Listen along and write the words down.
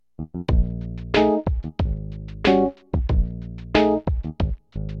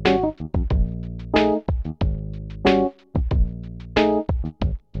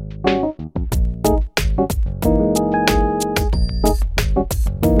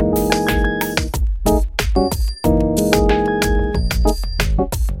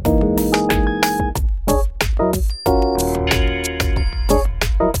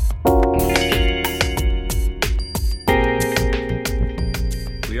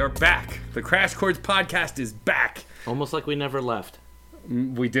The Crash Course podcast is back. Almost like we never left.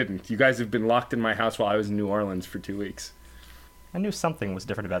 We didn't. You guys have been locked in my house while I was in New Orleans for 2 weeks. I knew something was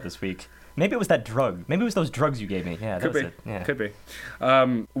different about this week. Maybe it was that drug. Maybe it was those drugs you gave me. Yeah, that was it. Yeah. Could be.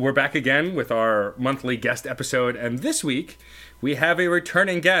 We're back again with our monthly guest episode, and this week we have a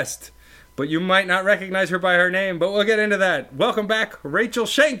returning guest. But you might not recognize her by her name, but we'll get into that. Welcome back, Rachel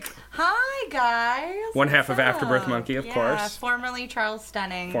Schenk. Hi, guys. One half of Afterbirth Monkey, of course. Formerly Charles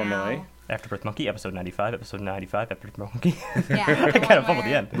Stunning. Formerly. Now. Afterbirth Monkey, episode 95, Afterbirth Monkey. Yeah. I kind of fumbled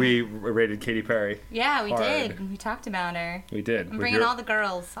the end. We rated Katy Perry. Yeah, we hard. did. We talked about her. We did. I'm bringing all the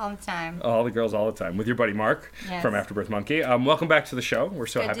girls all the time. All the girls all the time. With your buddy Mark from Afterbirth Monkey. Welcome back to the show. We're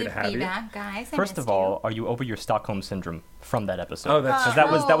so happy to have you. Back, guys. First of all, are you over your Stockholm Syndrome from that episode? Oh, that's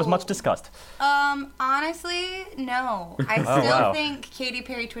that was much discussed. Honestly, no. I still think Katy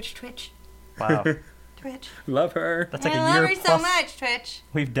Perry Twitch. Wow. Twitch. Love her. That's like I a year love her plus. so much, Twitch.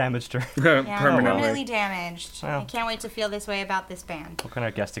 We've damaged her. Yeah, Permanently damaged. Wow. I can't wait to feel this way about this band. What can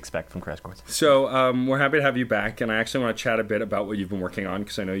our guests expect from Crash Course? So we're happy to have you back, and I actually want to chat a bit about what you've been working on,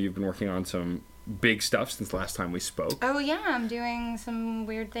 because I know you've been working on some big stuff since the last time we spoke. Oh, yeah, I'm doing some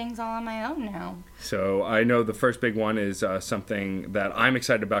weird things all on my own now. So I know the first big one is something that I'm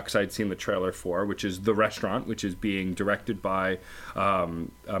excited about because I'd seen the trailer for, which is The Restaurant, which is being directed by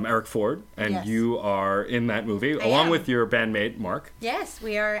Eric Ford, and Yes. you are in that movie, I along am. with your bandmate, Mark. Yes,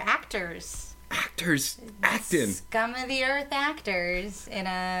 we are actors. Actors, acting. Scum of the earth actors in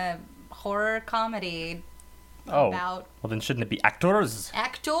a horror comedy about well then shouldn't it be actors?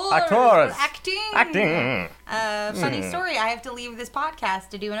 actors. Acting. Funny story, I have to leave this podcast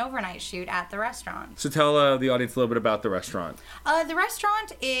to do an overnight shoot at the restaurant. So tell the audience a little bit about The Restaurant. The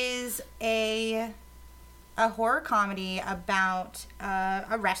Restaurant is a horror comedy about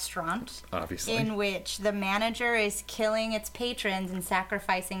a restaurant. Obviously. In which the manager is killing its patrons and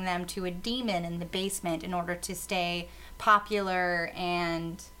sacrificing them to a demon in the basement in order to stay popular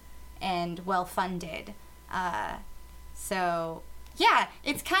and well-funded. So, yeah,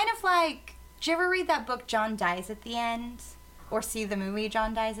 it's kind of like, did you ever read that book, John Dies at the End? Or see the movie,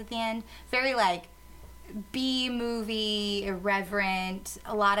 John Dies at the End? Very, like, B-movie, irreverent,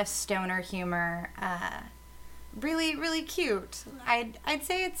 a lot of stoner humor. Really, really cute. I'd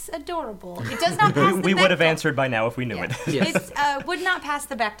say it's adorable. It does not pass the We would have Bechdel. answered by now if we knew it. It would not pass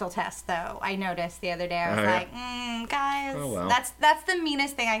the Bechdel test, though. I noticed the other day. I was like, guys, Oh, well. that's the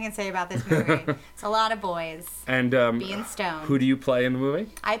meanest thing I can say about this movie. It's a lot of boys And being stoned. who do you play in the movie?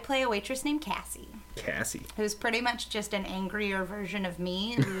 I play a waitress named Cassie, Cassie. who's pretty much just an angrier version of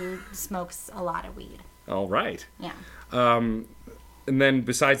me who smokes a lot of weed. All right. Yeah. And then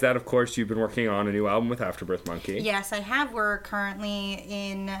besides that, of course, you've been working on a new album with Afterbirth Monkey. Yes, I have. We're currently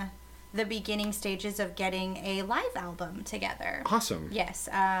in the beginning stages of getting a live album together. Awesome. Yes.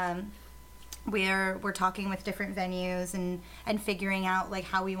 We're talking with different venues and figuring out like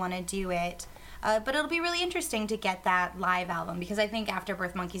how we want to do it. But it'll be really interesting to get that live album because I think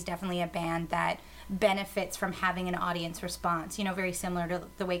Afterbirth Monkey is definitely a band that benefits from having an audience response, you know, very similar to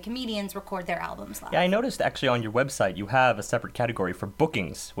the way comedians record their albums live. Yeah, I noticed actually on your website you have a separate category for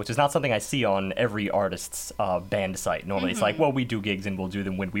bookings, which is not something I see on every artist's band site. Normally it's like, well, we do gigs and we'll do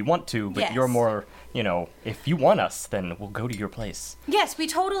them when we want to, but Yes. you're more, you know, if you want us, then we'll go to your place. Yes, we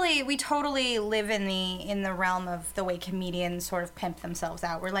totally live in the realm of the way comedians sort of pimp themselves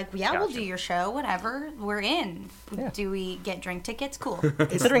out. We're like, yeah, we'll Gotcha. do your show, whatever. We're in. Yeah. Do we get drink tickets? Cool.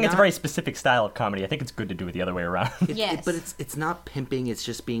 Considering it's a not- very specific style of comedy, I think it's good to do it the other way around. Yes. But it's not pimping, it's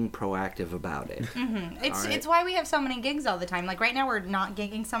just being proactive about it. It's why we have so many gigs all the time. Like right now we're not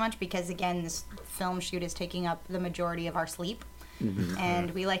gigging so much because again this film shoot is taking up the majority of our sleep. And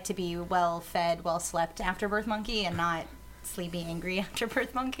we like to be well fed, well slept after Birth Monkey and not sleepy angry after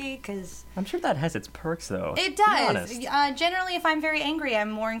Birth Monkey because I'm sure that has its perks, though. it to be does. honest. Generally if I'm very angry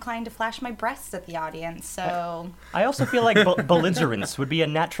I'm more inclined to flash my breasts at the audience. So I also feel like belligerence would be a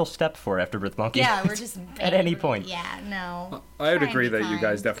natural step for Afterbirth Monkey. yeah, we're just At any angry. point. Yeah, no. I would Try and agree be that you kind.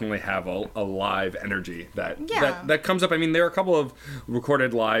 guys definitely have a live energy that Yeah. that comes up. I mean, there are a couple of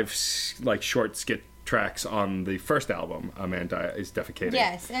recorded live like short skit tracks on the first album, Amanda is Defecating.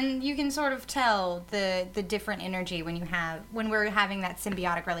 Yes, and you can sort of tell the different energy when we're having that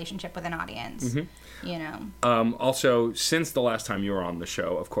symbiotic relationship with an audience. You know. Also, since the last time you were on the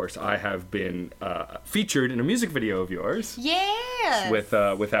show, of course, I have been featured in a music video of yours. Yes. With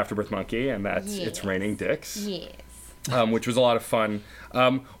Afterbirth Monkey, and that's Yes. It's Raining Dicks. Yes. Which was a lot of fun.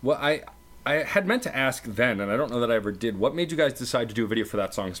 Well, I had meant to ask then, and I don't know that I ever did. What made you guys decide to do a video for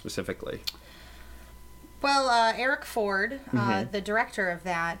that song specifically? Well, Eric Ford, the director of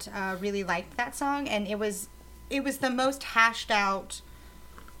that, really liked that song, and it was the most hashed out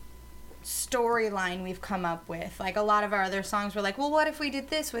storyline we've come up with. Like, a lot of our other songs were like, well, what if we did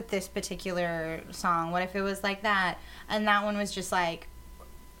this with this particular song? What if it was like that? And that one was just like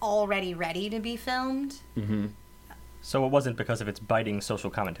already ready to be filmed. So it wasn't because of its biting social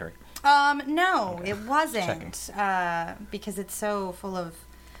commentary. No, Okay. it wasn't. Because it's so full of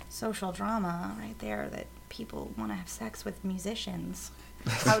social drama right there that people want to have sex with musicians.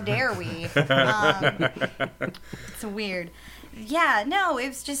 How dare we? It's weird. Yeah, no, it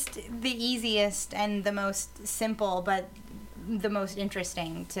was just the easiest and the most simple, but the most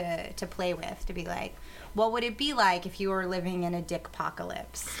interesting to play with, to be like, what would it be like if you were living in a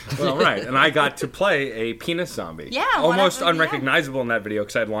dick-pocalypse? Well, right, and I got to play a penis zombie. Yeah, almost whatever, unrecognizable in that video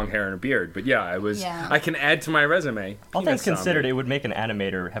because I had long hair and a beard. But yeah, Yeah. I can add to my resume. All penis things considered, zombie. it would make an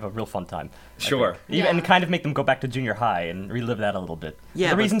animator have a real fun time. I Sure. think. Even, Yeah. and kind of make them go back to junior high and relive that a little bit.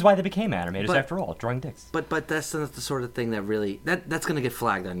 Yeah, the but- reasons why they became animators, but- after all, drawing dicks. But that's not the sort of thing that really that's gonna get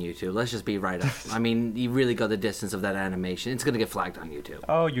flagged on YouTube. Let's just be right up. I mean, you really go the distance of that animation. It's gonna get flagged on YouTube.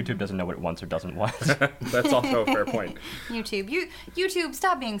 Oh, YouTube doesn't know what it wants or doesn't want. That's also a fair point. YouTube,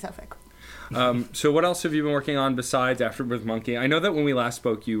 stop being so fickle. So what else have you been working on besides Afterbirth Monkey? I know that when we last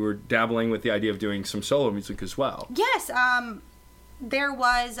spoke, you were dabbling with the idea of doing some solo music as well. Yes, there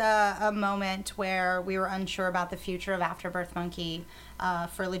was a moment where we were unsure about the future of Afterbirth Monkey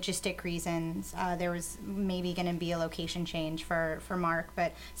for logistic reasons. There was maybe going to be a location change for Mark,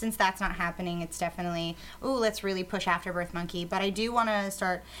 but since that's not happening, it's definitely, let's really push Afterbirth Monkey. But I do want to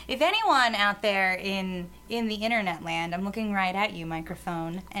start, if anyone out there in the internet land, I'm looking right at you,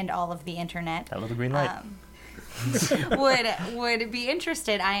 microphone, and all of the internet. That little green light. would be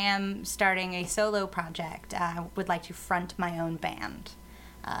interested, I am starting a solo project. Would like to front my own band.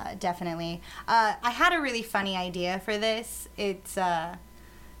 Definitely. I had a really funny idea for this. It's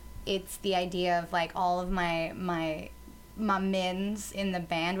the idea of like all of my mins in the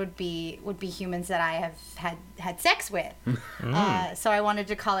band would be humans that I have had sex with. So I wanted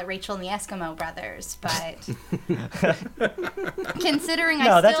to call it Rachel and the Eskimo Brothers, but considering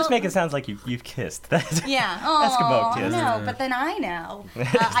that just makes it sound like you've kissed. yeah. Eskimo Oh, kiss. no, but then I know.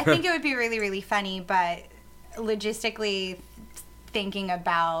 I think it would be really, really funny, but logistically thinking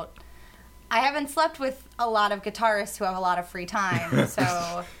about, I haven't slept with a lot of guitarists who have a lot of free time,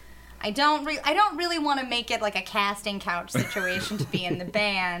 so I don't really want to make it like a casting couch situation to be in the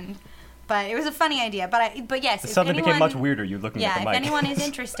band. But it was a funny idea. But yes, The if something became anyone- much weirder. You looking at the yeah, mic. if anyone is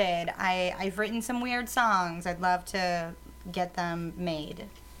interested, I've written some weird songs. I'd love to get them made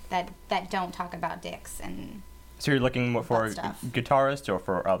that don't talk about dicks and So you're looking more for that stuff. guitarists or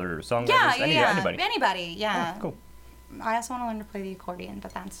for other songwriters? yeah, Anybody. yeah. Oh, cool. I also want to learn to play the accordion,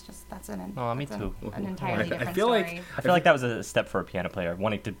 but that's Me too. an entirely different I feel like- story. I feel like that was a step for a piano player,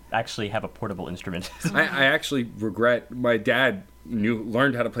 wanting to actually have a portable instrument. I actually regret my dad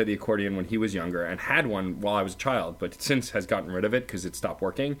learned how to play the accordion when he was younger and had one while I was a child, but since has gotten rid of it because it stopped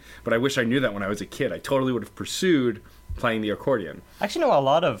working. But I wish I knew that when I was a kid. I totally would have pursued playing the accordion. I actually know a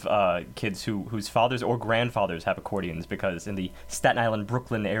lot of kids whose fathers or grandfathers have accordions, because in the Staten Island,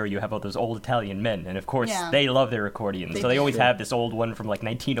 Brooklyn area, you have all those old Italian men, and of course Yeah. they love their accordions. They So they always do. have this old one from like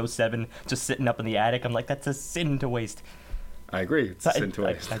 1907 just sitting up in the attic. I'm like, that's a sin to waste. I agree. It's a sin to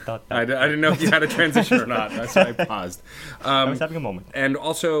waste. I thought I that. didn't know if you had a transition or not. That's why I paused. I was having a moment. And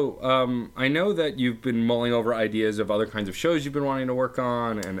also, I know that you've been mulling over ideas of other kinds of shows you've been wanting to work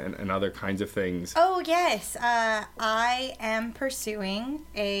on and other kinds of things. Oh, yes. I am pursuing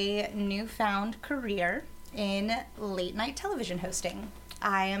a newfound career in late night television hosting.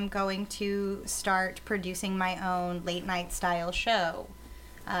 I am going to start producing my own late night style show.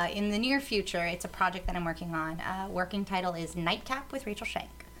 In the near future, it's a project that I'm working on. Working title is Nightcap with Rachel Schenk.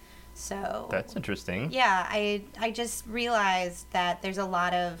 So That's interesting. yeah, I just realized that there's a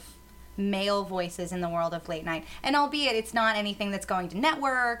lot of male voices in the world of late night, and albeit it's not anything that's going to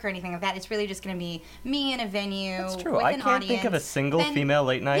network or anything like that, it's really just going to be me in a venue. That's true. With I an can't think of a audience. single Then- female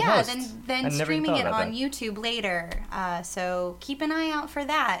late night yeah, host. then I never streaming thought it about on that. YouTube later. So keep an eye out for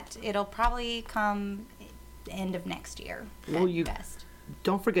that. It'll probably come end of next year. Well, at you- best.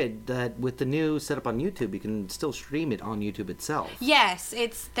 don't forget that with the new setup on YouTube, you can still stream it on YouTube itself. Yes,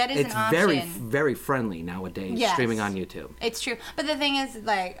 that is It's an option. very, very friendly nowadays, Yes. streaming on YouTube. It's true. But the thing is,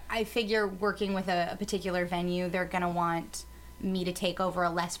 like, I figure working with a particular venue, they're going to want me to take over a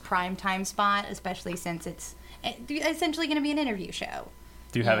less prime time spot, especially since it's essentially going to be an interview show.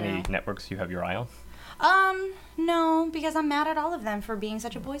 Do you have You any know. networks you have your eye on? No, because I'm mad at all of them for being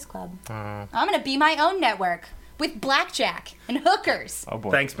such a boys club. Uh. I'm going to be my own network with blackjack and hookers. Oh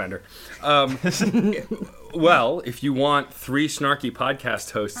boy. Thanks, Bender. Well, if you want 3 snarky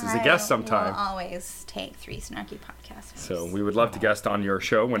podcast hosts as a guest sometime, I'll always take 3 snarky podcasts. so we would love to guest on your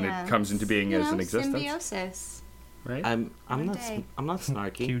show when it comes into being as an existence. Symbiosis. Right? I'm One not day. I'm not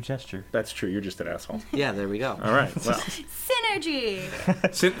snarky. Cue gesture. That's true. You're just an asshole. Yeah, there we go. All right. Well, Synergy.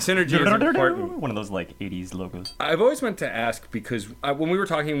 synergy is important. One of those like 80s logos. I've always meant to ask because when we were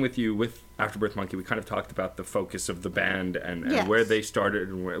talking with you with Afterbirth Monkey, we kind of talked about the focus of the band and Yes. where they started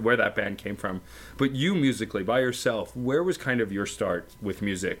and where that band came from. But you musically, by yourself, where was kind of your start with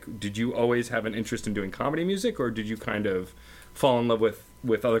music? Did you always have an interest in doing comedy music, or did you kind of fall in love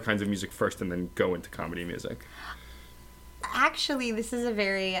with other kinds of music first and then go into comedy music? Actually, this is a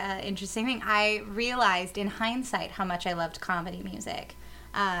very interesting thing. I realized in hindsight how much I loved comedy music.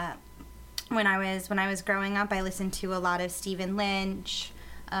 When I was growing up, I listened to a lot of Stephen Lynch,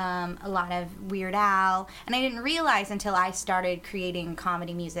 a lot of Weird Al, and I didn't realize until I started creating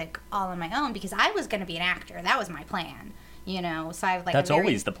comedy music all on my own, because I was going to be an actor. That was my plan. You know, so I have like That's a very,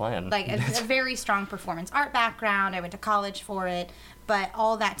 always the plan. like a very strong performance art background. I went to college for it, but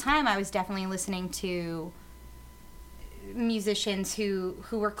all that time I was definitely listening to musicians who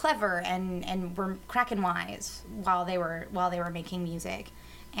were clever and were cracking wise while they were making music.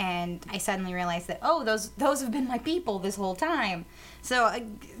 And I suddenly realized that, those have been my people this whole time. So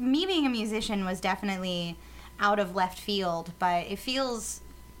me being a musician was definitely out of left field, but it feels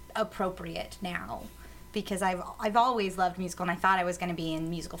appropriate now, because I've always loved musical, and I thought I was going to be in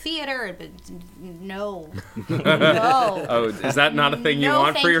musical theater, but no. No. Oh, is that not a thing you No,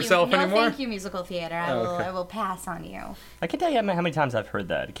 want thank for you. yourself no, anymore? thank you, musical theater. I will pass on you. I can tell you how many times I've heard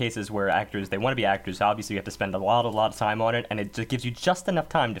that. Cases where actors, they want to be actors, obviously you have to spend a lot of time on it, and it just gives you just enough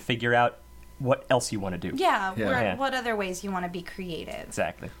time to figure out what else you want to do. Yeah, Yeah. Yeah. what other ways you want to be creative.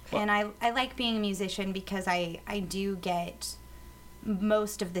 Exactly. And I like being a musician because I do get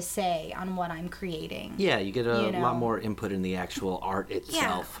most of the say on what I'm creating. Yeah, you get a You know. lot more input in the actual art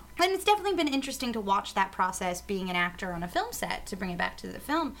itself. Yeah. And it's definitely been interesting to watch that process being an actor on a film set, to bring it back to the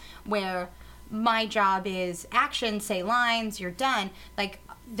film, where my job is action, say lines, you're done. Like,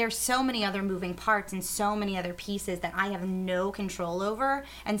 there's so many other moving parts and so many other pieces that I have no control over,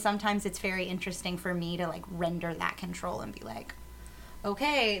 and sometimes it's very interesting for me to like render that control and be like,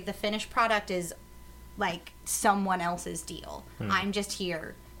 okay, the finished product is like someone else's deal. I'm just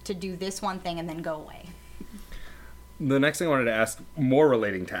here to do this one thing and then go away. The next thing I wanted to ask, more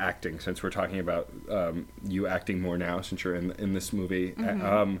relating to acting, since we're talking about you acting more now, since you're in this movie.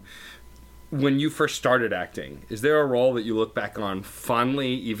 When you first started acting, is there a role that you look back on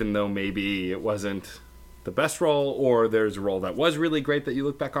fondly, even though maybe it wasn't the best role, or there's a role that was really great that you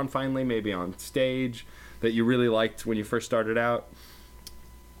look back on fondly, maybe on stage, that you really liked when you first started out?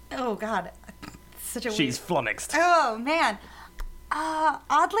 Oh God, such a She's flummoxed. Oh man.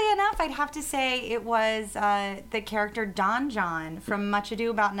 Oddly enough, I'd have to say it was the character Don John from Much Ado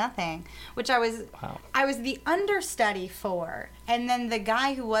About Nothing, which I was the understudy for, and then the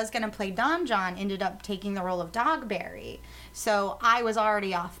guy who was going to play Don John ended up taking the role of Dogberry. So I was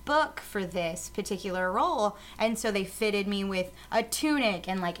already off book for this particular role, and so they fitted me with a tunic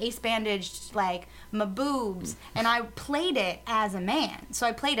and like ace bandaged like my boobs, and I played it as a man. So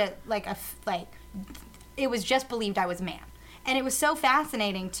I played it like it was just believed I was a man. And it was so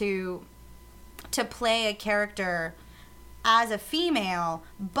fascinating to play a character as a female,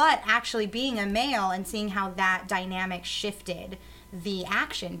 but actually being a male and seeing how that dynamic shifted the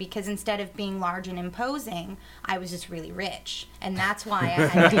action. Because instead of being large and imposing, I was just really rich. And that's why I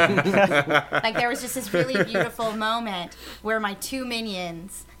had to, like, there was just this really beautiful moment where my two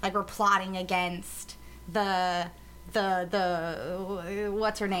minions, like, were plotting against the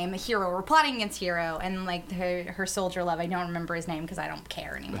what's her name, the hero. We're plotting against Hero, and like her soldier love, I don't remember his name because I don't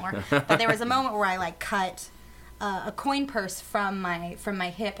care anymore. But there was a moment where I like cut a coin purse from my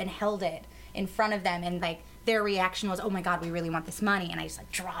hip and held it in front of them, and like their reaction was, oh my God, we really want this money, and I just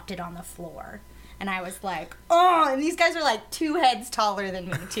like dropped it on the floor. And I was like, oh, and these guys are like 2 heads taller than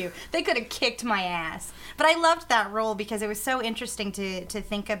me too. They could have kicked my ass. But I loved that role because it was so interesting to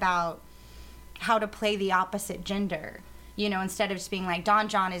think about how to play the opposite gender. You know, instead of just being like, Don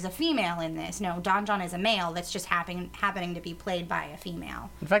John is a female in this. No, Don John is a male that's just happening to be played by a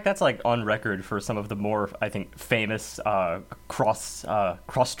female. In fact, that's like on record for some of the more, I think, famous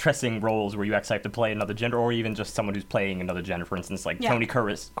cross-dressing roles where you actually have to play another gender, or even just someone who's playing another gender. For instance, like Tony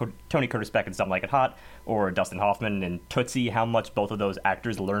Curtis Beck in Something Like It Hot, or Dustin Hoffman in Tootsie. How much both of those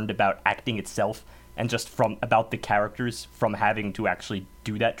actors learned about acting itself and just about the characters from having to actually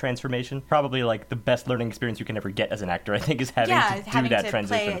do that transformation. Probably like the best learning experience you can ever get as an actor, I think, is having to do that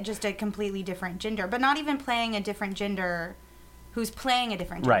transition. Play just a completely different gender, but not even playing a different gender who's playing a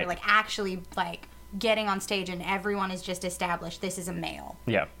different gender, like actually like getting on stage and everyone is just established this is a male.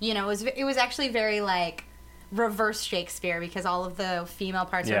 Yeah. You know, it was actually very like reverse Shakespeare, because all of the female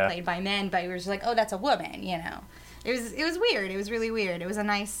parts were played by men, but it was just like, oh, that's a woman, you know. It was weird. It was really weird. It was a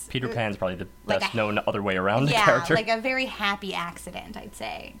nice... Peter Pan's probably the best known other way around the character. Yeah, like a very happy accident, I'd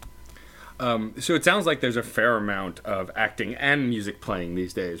say. So it sounds like there's a fair amount of acting and music playing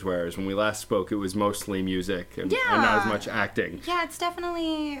these days, whereas when we last spoke, it was mostly music and not as much acting. Yeah, it's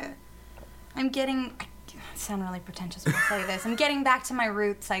definitely... I sound really pretentious when I say this. I'm getting back to my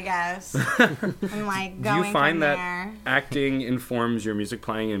roots, I guess. I'm like going. Do you find that there. acting informs your music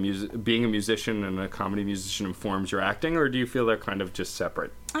playing, and being a musician and a comedy musician informs your acting, or do you feel they're kind of just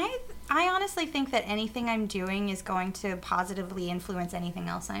separate? I honestly think that anything I'm doing is going to positively influence anything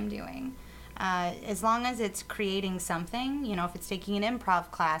else I'm doing. As long as it's creating something, you know, if it's taking an improv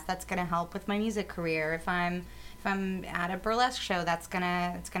class, that's going to help with my music career. If I'm at a burlesque show, it's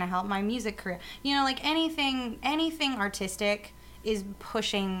gonna help my music career. You know, like anything artistic is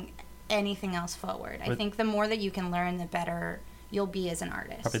pushing anything else forward. I think the more that you can learn, the better you'll be as an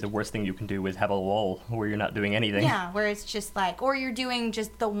artist. Probably the worst thing you can do is have a lull where you're not doing anything. Yeah, where it's just like, or you're doing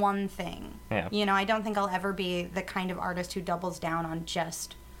just the one thing. Yeah. You know, I don't think I'll ever be the kind of artist who doubles down on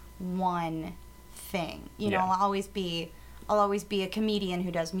just one thing. You know, I'll always be a comedian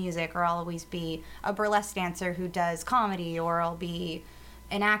who does music, or I'll always be a burlesque dancer who does comedy, or I'll be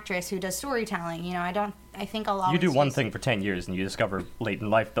an actress who does storytelling. You know, I think I'll always... You do one thing for 10 years and you discover late in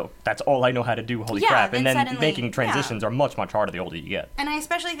life, though, that's all I know how to do, holy Yeah, crap. then And then suddenly- making transitions are much, much harder the older you get. And I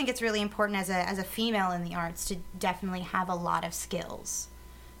especially think it's really important as a female in the arts to definitely have a lot of skills,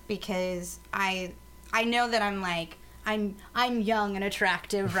 because I know that I'm young and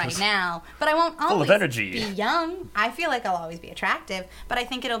attractive right now, but I won't always Full of energy. be young. I feel like I'll always be attractive, but I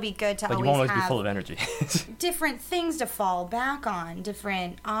think it'll be good to But always you won't always be have full of energy. different things to fall back on,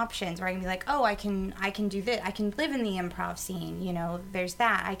 different options where I can be like, oh, I can do this. I can live in the improv scene. You know, there's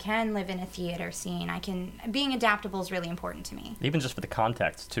that. I can live in a theater scene. Being adaptable is really important to me. Even just for the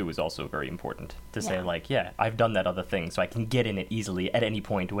context, too, is also very important. To say, like, I've done that other thing, so I can get in it easily at any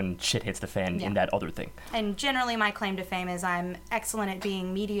point when shit hits the fan in that other thing. And generally my claim to fame is I'm excellent at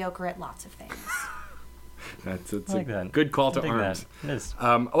being mediocre at lots of things. It's like a that. good call to I dig arms. that. It is.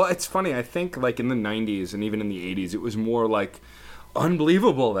 Well, it's funny. I think like in the 90s and even in the 80s, it was more like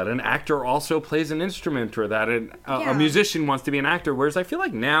unbelievable that an actor also plays an instrument, or that a musician wants to be an actor. Whereas I feel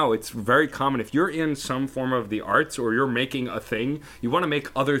like now it's very common. If you're in some form of the arts or you're making a thing, you want to make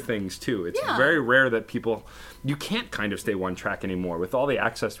other things too. It's very rare that you can't kind of stay one track anymore. With all the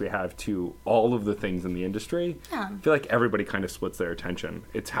access we have to all of the things in the industry, I feel like everybody kind of splits their attention.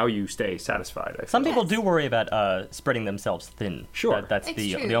 It's how you stay satisfied. I Some feel. people do worry about spreading themselves thin. Sure. That's It's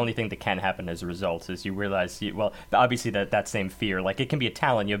the true. only thing that can happen as a result is you realize, obviously that same fear, like it can be a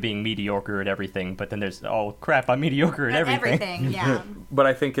talent, you're being mediocre at everything, but then there's, oh crap, I'm mediocre at everything. Yeah. But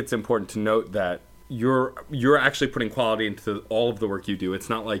I think it's important to note that you're actually putting quality into all of the work you do. It's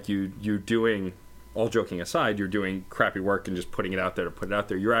not like you're doing, all joking aside, you're doing crappy work and just putting it out there to put it out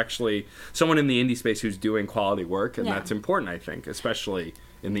there. You're actually someone in the indie space who's doing quality work, and that's important, I think, especially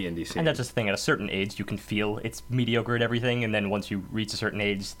in the indie scene. And that's just the thing, at a certain age you can feel it's mediocre at everything, and then once you reach a certain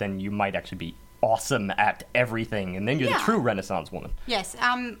age, then you might actually be awesome at everything, and then you're the true Renaissance woman. Yes.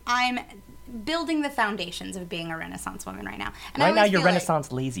 I'm building the foundations of being a Renaissance woman right now. And I Right now always you're feel like-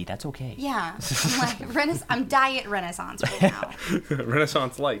 Renaissance lazy, that's okay. Yeah. I'm like I'm diet Renaissance right now.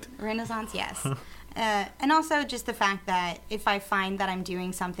 Renaissance light. Renaissance, yes. And also just the fact that if I find that I'm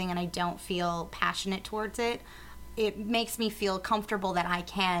doing something and I don't feel passionate towards it, it makes me feel comfortable that I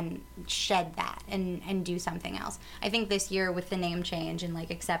can shed that and do something else. I think this year with the name change and like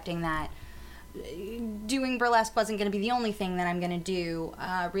accepting that doing burlesque wasn't going to be the only thing that I'm going to do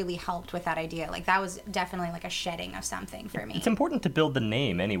really helped with that idea. Like that was definitely like a shedding of something for me. It's important to build the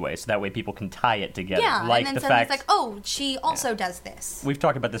name anyway, so that way people can tie it together. Yeah, like and then the suddenly fact it's like, oh, she also does this. we've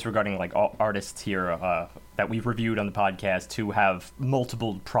talked about this regarding like all artists here that we've reviewed on the podcast to have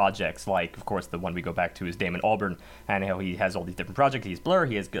multiple projects. Like, of course, the one we go back to is Damon Albarn, and how he has all these different projects. He's Blur,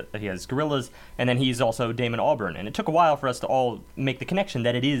 he has Gorillaz, and then he's also Damon Albarn. And it took a while for us to all make the connection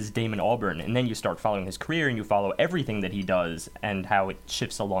that it is Damon Albarn, and then you start following his career and you follow everything that he does and how it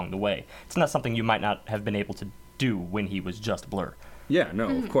shifts along the way. It's not something you might not have been able to do when he was just Blur. Yeah, no,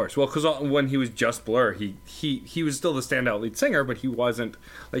 of course. Well, because when he was just Blur, he was still the standout lead singer, but he wasn't,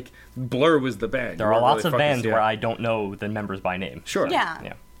 like, Blur was the band. There are lots of bands where I don't know the members by name. Sure.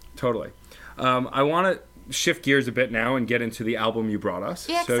 Yeah. Totally. I want to shift gears a bit now and get into the album you brought us.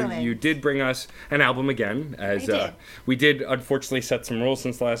 Excellent. So you did bring us an album again, as we did unfortunately set some rules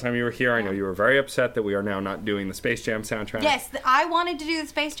since the last time you were here. I know you were very upset that we are now not doing the Space Jam soundtrack. Yes, I wanted to do the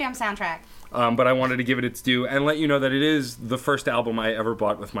Space Jam soundtrack. But I wanted to give it its due and let you know that it is the first album I ever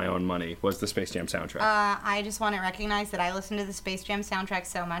bought with my own money, was the Space Jam soundtrack. I just want to recognize that I listened to the Space Jam soundtrack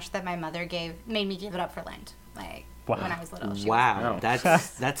so much that my mother made me give it up for Lent. Like, when I was little. Wow,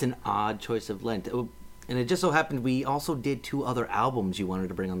 that's an odd choice of Lent. And it just so happened we also did 2 other albums you wanted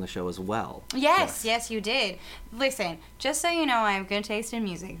to bring on the show as well. Yes, you did. Listen, just so you know, I have good taste in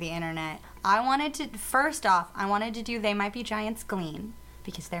music, the internet. First off, I wanted to do They Might Be Giants Glean,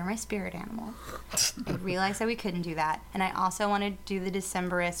 because they're my spirit animal. I realized that we couldn't do that. And I also wanted to do the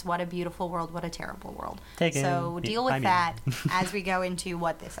Decemberists, What a Beautiful World, What a Terrible World. So deal with that as we go into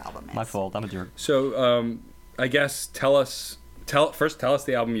what this album is. My fault, I'm a jerk. So, I guess tell us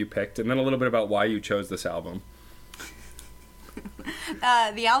the album you picked, and then a little bit about why you chose this album.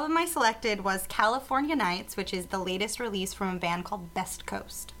 The album I selected was California Nights, which is the latest release from a band called Best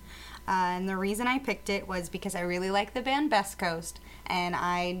Coast. And the reason I picked it was because I really like the band Best Coast, and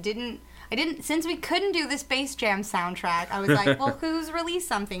I didn't, since we couldn't do the Space Jam soundtrack, I was like, well, who's released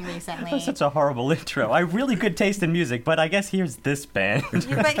something recently? That's such a horrible intro. I have really good taste in music, but I guess here's this band.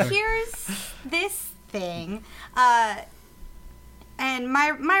 But here's this thing. And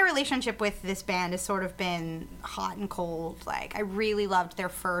my relationship with this band has sort of been hot and cold. Like, I really loved their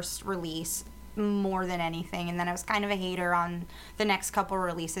first release more than anything, and then I was kind of a hater on the next couple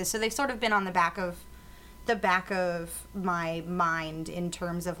releases. So they've sort of been on the back of my mind in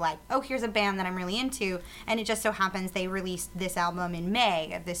terms of like, oh, here's a band that I'm really into, and it just so happens they released this album in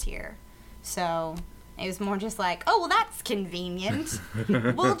May of this year. So it was more just like, oh, well, that's convenient.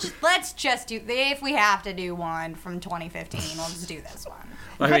 Let's just do, if we have to do one from 2015, we'll just do this one.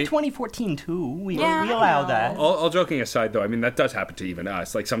 We had 2014 too. We allow that. All joking aside, though, I mean, that does happen to even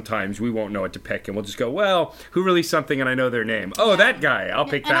us. Like, sometimes we won't know what to pick, and we'll just go, well, who released something and I know their name? Oh, that guy. I'll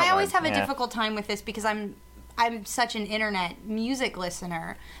pick that one. And I always have a difficult time with this because I'm such an internet music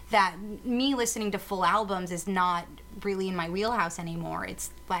listener that me listening to full albums is not really in my wheelhouse anymore.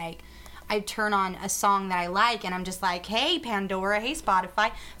 It's like, I turn on a song that I like, and I'm just like, hey, Pandora, hey,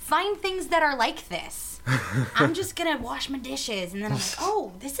 Spotify, find things that are like this. I'm just going to wash my dishes, and then I'm like,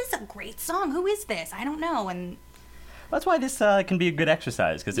 oh, this is a great song. Who is this? I don't know. And that's why this can be a good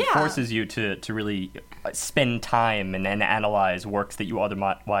exercise, because it forces you to really spend time and analyze works that you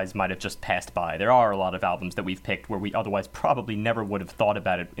otherwise might have just passed by. There are a lot of albums that we've picked where we otherwise probably never would have thought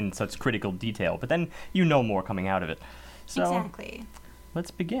about it in such critical detail, but then you know more coming out of it. So, exactly. Let's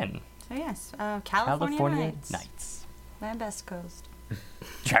begin. So yes, California Nights. My Best Coast.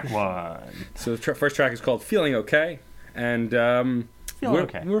 Track 1. So the first track is called Feeling Okay, and We're feeling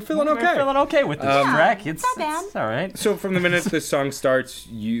okay. We're feeling okay with this track. It's not bad. It's all right. So from the minute this song starts,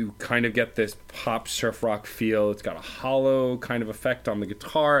 you kind of get this pop surf rock feel. It's got a hollow kind of effect on the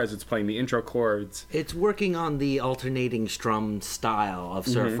guitar as it's playing the intro chords. It's working on the alternating strum style of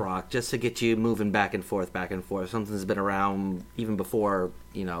surf rock just to get you moving back and forth. Something that's been around even before,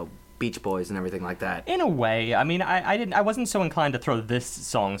 Beach Boys and everything like that. In a way, I mean, I wasn't so inclined to throw this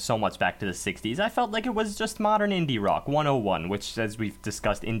song so much back to the 60s. I felt like it was just modern indie rock 101, which, as we've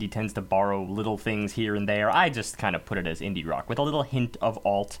discussed, indie tends to borrow little things here and there. I just kind of put it as indie rock with a little hint of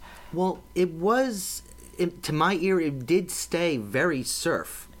alt. Well, to my ear, it did stay very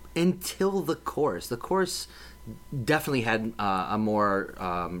surf until the chorus. The chorus definitely had a more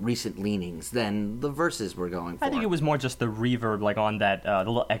recent leanings than the verses were going for. I think it was more just the reverb, like on that the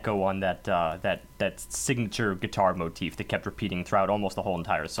little echo on that signature guitar motif that kept repeating throughout almost the whole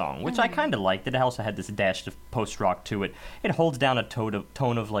entire song, which I kind of liked. It also had this dash of post-rock to it. It holds down a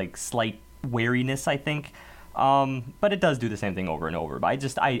tone of like slight wariness, I think. But it does do the same thing over and over.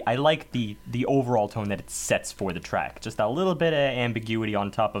 But I like the overall tone that it sets for the track. Just a little bit of ambiguity on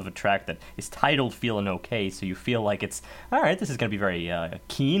top of a track that is titled Feeling Okay, so you feel like it's, all right, this is going to be very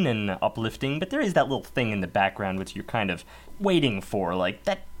keen and uplifting, but there is that little thing in the background which you're kind of waiting for. Like,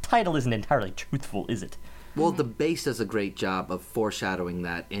 that title isn't entirely truthful, is it? Well, the bass does a great job of foreshadowing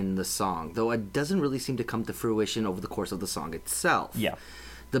that in the song, though it doesn't really seem to come to fruition over the course of the song itself. Yeah.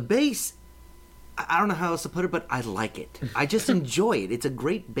 The bass, I don't know how else to put it, but I like it. I just enjoy it. It's a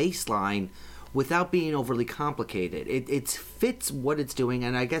great bass line without being overly complicated. It fits what it's doing,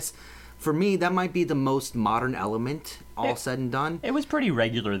 and I guess for me, that might be the most modern element, all said and done. It was pretty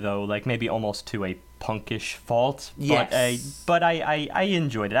regular, though, like maybe almost to a punkish fault. Yes. But I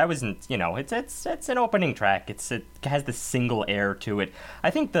enjoyed it. I wasn't, it's an opening track. It has the single air to it. I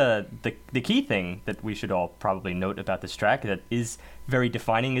think the key thing that we should all probably note about this track that is very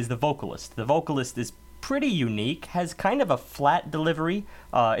defining is the vocalist. The vocalist is pretty unique, has kind of a flat delivery.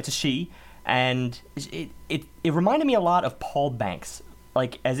 It's a she, and it reminded me a lot of Paul Banks.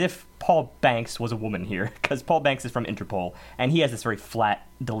 Like, as if Paul Banks was a woman here, because Paul Banks is from Interpol, and he has this very flat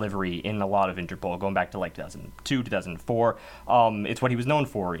delivery in a lot of Interpol, going back to, like, 2002, 2004. It's what he was known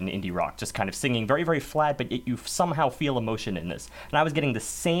for in indie rock, just kind of singing very, very flat, but yet you somehow feel emotion in this. And I was getting the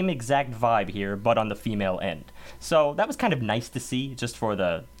same exact vibe here, but on the female end. So that was kind of nice to see, just for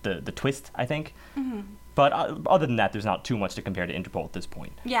the twist, I think. Mm-hmm. But other than that, there's not too much to compare to Interpol at this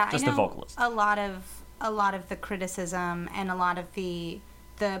point. Yeah, just I know the vocalist. A lot of the criticism and a lot of the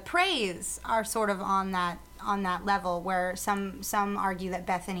praise are sort of on that level, where some argue that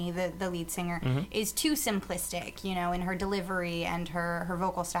Bethany, the lead singer, is too simplistic, in her delivery and her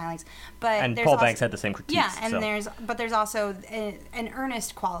vocal stylings. But Paul Banks had the same critiques. Yeah, and there's also an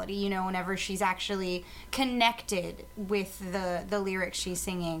earnest quality, whenever she's actually connected with the lyrics she's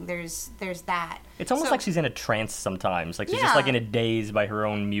singing. There's that. It's almost like she's in a trance sometimes. Like she's just like in a daze by her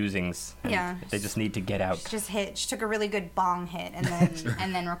own musings. And they just need to get out. She took a really good bong hit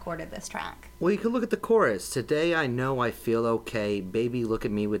and then recorded this track. Well, you can look at the chorus. Today I know I feel okay. Baby, look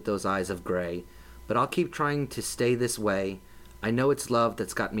at me with those eyes of gray. But I'll keep trying to stay this way. I know it's love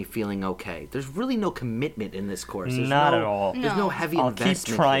that's got me feeling okay. There's really no commitment in this chorus. Not at all. There's no heavy I'll investment.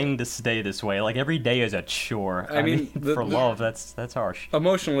 Keep trying to stay this way. Like every day is a chore. I mean for love, that's harsh.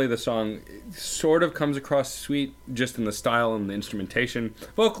 Emotionally, the song sort of comes across sweet, just in the style and the instrumentation.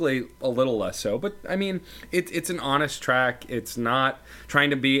 Vocally, a little less so. But I mean, it's an honest track. It's not trying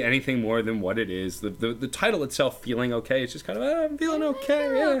to be anything more than what it is. The title itself, "Feeling Okay," it's just kind of I'm feeling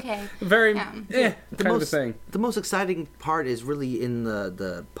okay. Yeah. Okay. Very kind of thing. The most exciting part is really in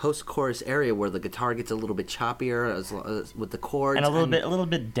the post-chorus area, where the guitar gets a little bit choppier with the chords, and a little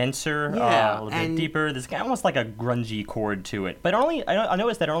bit denser, a little bit deeper. There's almost like a grungy chord to it. But I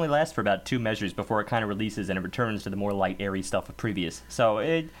noticed that it only lasts for about 2 measures before it kind of releases and it returns to the more light, airy stuff of previous. So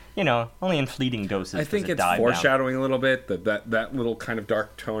it, only in fleeting doses. I think it's foreshadowing a little bit. That little kind of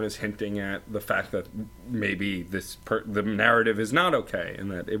dark tone is hinting at the fact that maybe the narrative is not okay,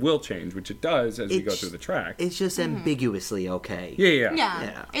 and that it will change, which it does as we go through the track. It's just ambiguously okay.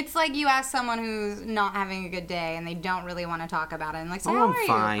 Yeah. It's like you ask someone who's not having a good day and they don't really want to talk about it, and like, how are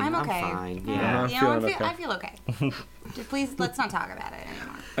fine. you? I'm okay. I'm fine. Yeah. I feel okay. Please, let's not talk about it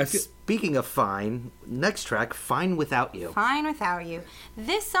anymore. Speaking of fine, next track, Fine Without You. Fine Without You.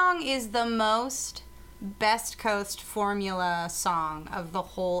 This song is the most Best Coast formula song of the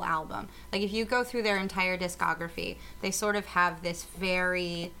whole album. Like, if you go through their entire discography, they sort of have this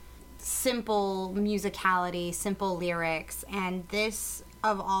very simple musicality, simple lyrics, and this,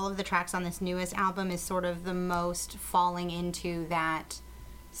 of all of the tracks on this newest album, is sort of the most falling into that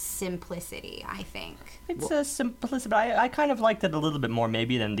simplicity, I think. It's a simplicity, but I kind of liked it a little bit more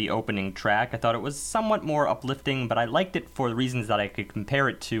maybe than the opening track. I thought it was somewhat more uplifting, but I liked it for the reasons that I could compare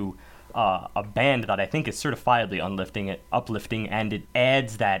it to a band that I think is certifiably uplifting, and it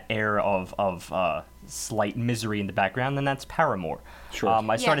adds that air of slight misery in the background, and that's Paramore. Sure.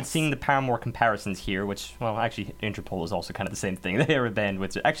 I started seeing the Paramore comparisons here, which, well, actually, Interpol is also kind of the same thing. They're a band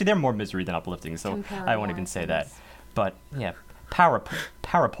with... Actually, they're more misery than uplifting, so I won't even say that. But, yeah,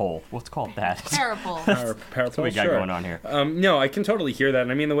 Parapole. What's called that? Parapole. That's what we got going on here. No, I can totally hear that.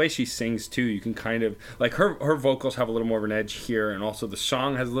 And I mean, the way she sings, too, you can kind of... Like, her vocals have a little more of an edge here, and also the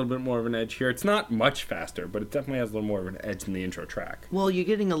song has a little bit more of an edge here. It's not much faster, but it definitely has a little more of an edge in the intro track. Well, you're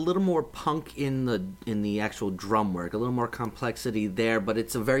getting a little more punk in the actual drum work, a little more complexity there, but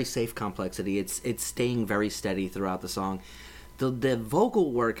it's a very safe complexity. It's staying very steady throughout the song. The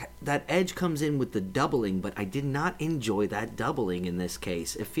vocal work, that edge comes in with the doubling, but I did not enjoy that doubling in this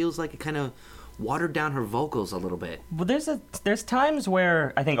case. It feels like it kind of watered down her vocals a little bit. Well, there's times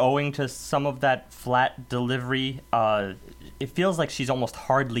where I think, owing to some of that flat delivery, it feels like she's almost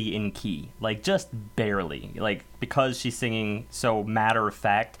hardly in key, like just barely, like because she's singing so matter of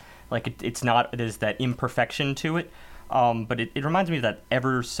fact, like there's that imperfection to it. But it reminds me of that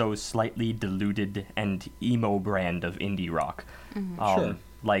ever so slightly diluted and emo brand of indie rock. Sure.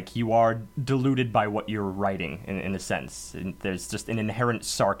 like you are deluded by what you're writing in a sense. And there's just an inherent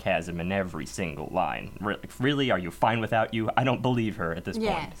sarcasm in every single line. Really, are you fine without you? I don't believe her at this point.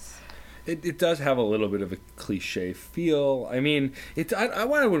 Yes. It does have a little bit of a cliche feel. I mean, I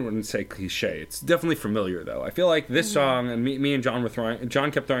wouldn't say cliche. It's definitely familiar, though. I feel like this song, and me and John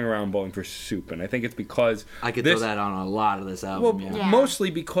John kept throwing around Bowling for Soup, and I think it's because I could throw that on a lot of this album. Well, yeah. mostly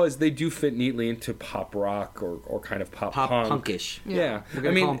because they do fit neatly into pop rock or kind of pop punk. Punkish. Yeah. We're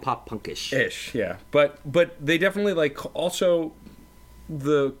gonna call them pop punkish. Ish, yeah. But they definitely also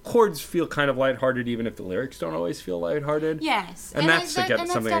the chords feel kind of lighthearted, even if the lyrics don't always feel lighthearted. Yes, and that's to get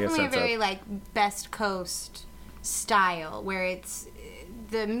that's something I get definitely a sense very of. like Best Coast style, where it's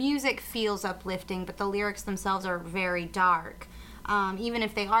the music feels uplifting, but the lyrics themselves are very dark. Even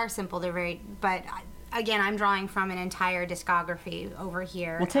if they are simple, they're very. But again, I'm drawing from an entire discography over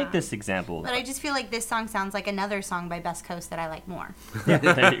here. We'll take this example. But I just feel like this song sounds like another song by Best Coast that I like more. Yeah,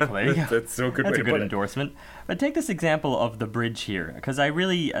 there you go. That's so good. That's way a to good put endorsement. But take this example of the bridge here, because I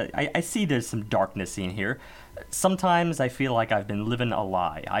really, I see there's some darkness in here. Sometimes I feel like I've been living a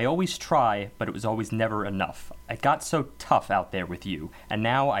lie. I always try, but it was always never enough. I got so tough out there with you, and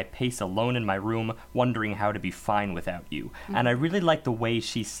now I pace alone in my room, wondering how to be fine without you. Mm-hmm. And I really like the way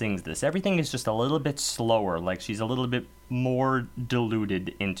she sings this. Everything is just a little bit slower, like she's a little bit more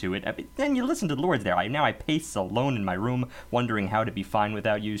deluded into it. I mean, then you listen to the words there. Now I pace alone in my room, wondering how to be fine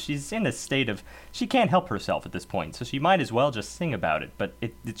without you. She's in a state of, she can't help herself at this point, so she might as well just sing about it. But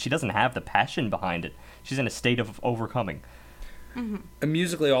she doesn't have the passion behind it. She's in a state of overcoming. Mm-hmm. And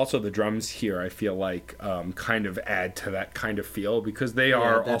musically, also the drums here, I feel like, kind of add to that kind of feel because they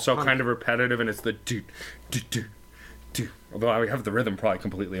are also kind of repetitive, and it's the do do do do. Although I have the rhythm probably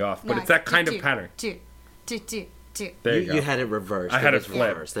completely off, but it's that kind of pattern. Do do do. There you go. You had it reversed. I had it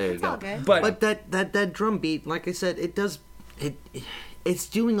flipped. Reversed. There you It's go. all good. But that drum beat, like I said, it's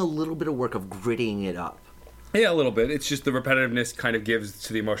doing a little bit of work of grittying it up. Yeah, a little bit. It's just the repetitiveness kind of gives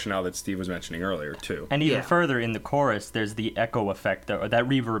to the emotionality that Steve was mentioning earlier, too. And even further in the chorus, there's the echo effect, or that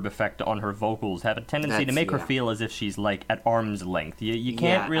reverb effect on her vocals have a tendency to make her feel as if she's, like, at arm's length. You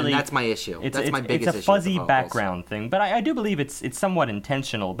can't really... and that's my issue. That's my biggest issue. It's a fuzzy background thing, but I do believe it's somewhat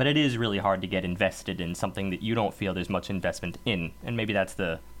intentional, but it is really hard to get invested in something that you don't feel there's much investment in, and maybe that's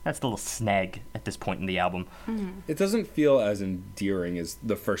the little snag at this point in the album. Mm-hmm. It doesn't feel as endearing as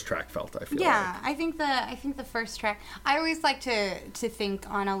the first track felt, I feel like. I think the first track, I always like to think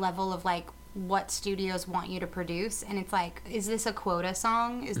on a level of like what studios want you to produce, and it's like, is this a quota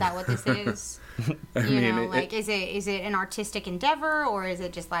song? Is that what this is? Is it an artistic endeavor, or is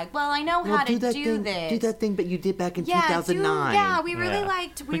it just like, well, I know how to do this. Do that thing, but you did back in 2009. We really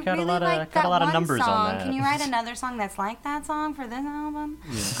liked. We got really a lot liked of, that got a lot one of numbers song. on that. Can you write another song that's like that song for this album?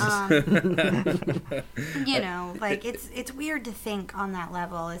 It's weird to think on that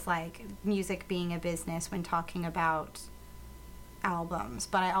level. Is like music being a business when talking about albums,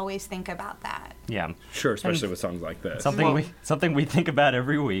 but I always think about that. Yeah, sure, especially with songs like this. Something we think about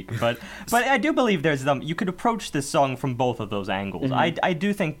every week. But I do believe there's you could approach this song from both of those angles. Mm-hmm. I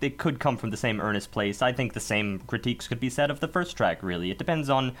do think they could come from the same earnest place. I think the same critiques could be said of the first track. Really, it depends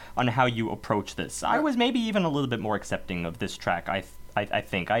on how you approach this. I was maybe even a little bit more accepting of this track. I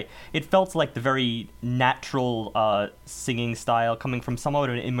think it felt like the very natural singing style coming from somewhat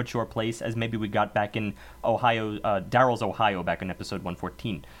of an immature place, as maybe we got back in Ohio, Daryl's Ohio, back in episode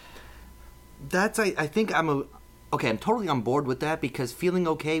 114. I think I'm totally on board with that, because Feeling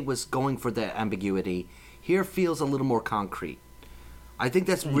Okay was going for the ambiguity. Here feels a little more concrete. I think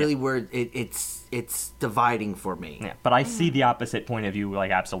that's really where it's dividing for me. Yeah, but I see the opposite point of view.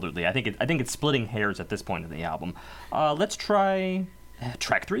 Like, absolutely, I think it's splitting hairs at this point in the album. Let's try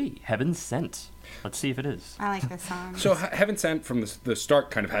track 3, Heaven Sent. Let's see if it is. I like this song. So Heaven Sent from the start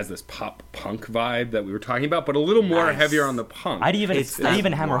kind of has this pop punk vibe that we were talking about, but a little more heavier on the punk. I'd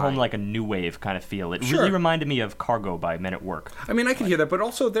even hammer home like a new wave kind of feel. It really reminded me of Cargo by Men at Work. I mean, I can hear that, but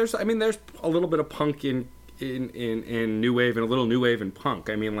also there's a little bit of punk in new wave and a little new wave in punk.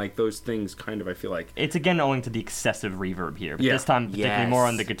 I mean, like, those things kind of, I feel like... It's again owing to the excessive reverb here, but this time particularly more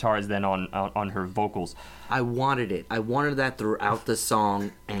on the guitars than on her vocals. I wanted it. I wanted that throughout the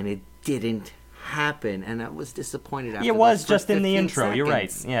song, and it didn't happen, and I was disappointed after it was just in the 15 intro, seconds. you're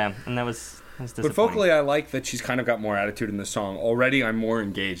right. Yeah, and that was disappointing. But vocally, I like that she's kind of got more attitude in the song. Already, I'm more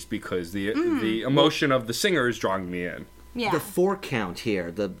engaged because the emotion of the singer is drawing me in. Yeah. The 4 count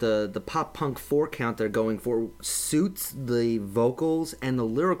here, the pop punk 4 count they're going for suits the vocals and the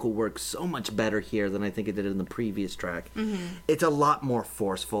lyrical work so much better here than I think it did in the previous track. Mm-hmm. It's a lot more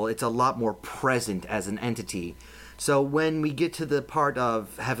forceful. It's a lot more present as an entity. So when we get to the part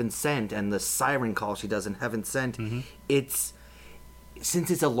of Heaven Sent and the siren call she does in Heaven Sent, it's since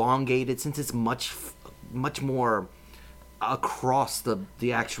it's elongated, since it's much more across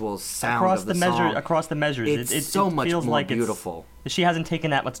the actual sound of the song, across the measures, it's so much feels more like beautiful. She hasn't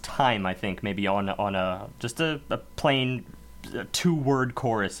taken that much time, I think, maybe on just a plain 2-word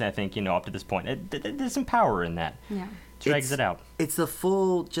chorus. I think up to this point, there's some power in that. Yeah. Drags it out. It's the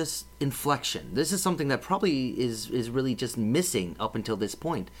full just inflection. This is something that probably is really just missing up until this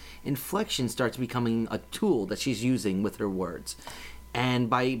point. Inflection starts becoming a tool that she's using with her words,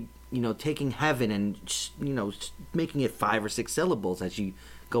 and by taking heaven and making it 5 or 6 syllables as you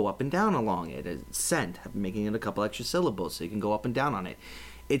go up and down along it. Sent, making it a couple extra syllables so you can go up and down on it.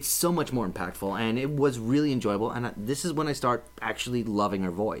 It's so much more impactful, and it was really enjoyable. And this is when I start actually loving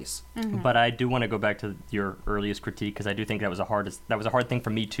her voice. Mm-hmm. But I do want to go back to your earliest critique, because I do think that was a hard thing for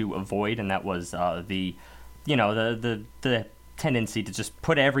me to avoid, and that was the tendency to just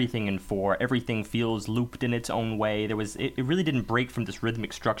put everything in 4. Everything feels looped in its own way. It really didn't break from this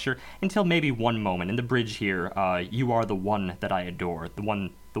rhythmic structure until maybe one moment in the bridge here. You are the one that I adore, the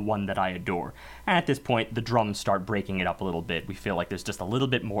one that I adore. And at this point, the drums start breaking it up a little bit. We feel like there's just a little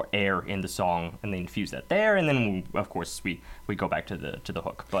bit more air in the song, and they infuse that there, and then of course we go back to the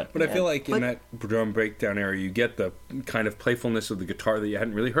hook. But I feel like in that drum breakdown area, you get the kind of playfulness of the guitar that you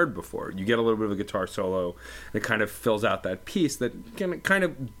hadn't really heard before. You get a little bit of a guitar solo that kind of fills out that piece that kind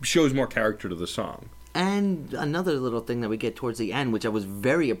of shows more character to the song. And another little thing that we get towards the end, which I was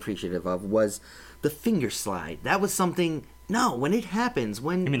very appreciative of, was the finger slide. That was something. No, when it happens,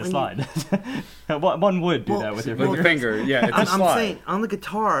 when you mean the slide? One would do that with your finger. Finger, yeah, it's a slide. I'm saying on the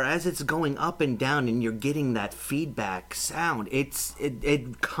guitar, as it's going up and down, and you're getting that feedback sound.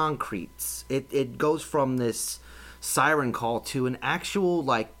 It concretes. It goes from this siren call to an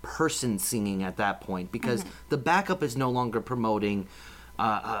actual person singing at that point, because the backup is no longer promoting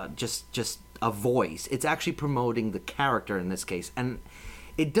just a voice. It's actually promoting the character in this case, and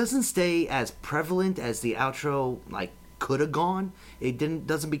it doesn't stay as prevalent as the outro could have gone. It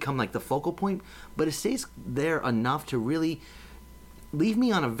doesn't become the focal point, but it stays there enough to really leave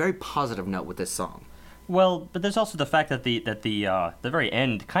me on a very positive note with this song. Well, but there's also the fact that the very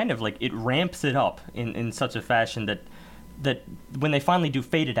end kind of it ramps it up in such a fashion that when they finally do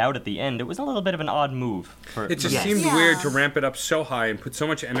fade it out at the end, it was a little bit of an odd move. It just seemed weird to ramp it up so high and put so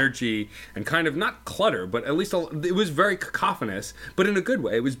much energy and kind of not clutter, but at least it was very cacophonous, but in a good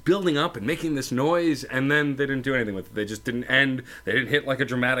way. It was building up and making this noise, and then they didn't do anything with it. They just didn't end. They didn't hit a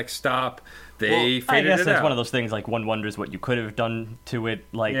dramatic stop. They faded it out. I guess it's one of those things one wonders what you could have done to it.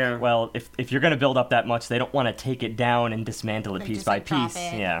 Well, if you're going to build up that much, they don't want to take it down and dismantle it piece by piece.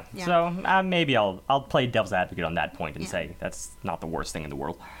 Yeah. So maybe I'll play devil's advocate on that point and say that's not the worst thing in the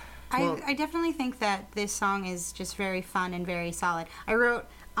world. I definitely think that this song is just very fun and very solid. I wrote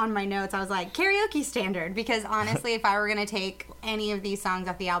on my notes, I was like, karaoke standard, because honestly, if I were going to take any of these songs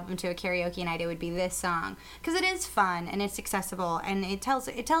off the album to a karaoke night, it would be this song, because it is fun and it's accessible, and it tells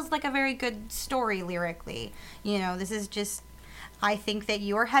a very good story lyrically. This is just, I think that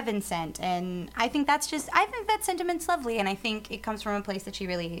you're heaven sent, and I think that sentiment's lovely, and I think it comes from a place that she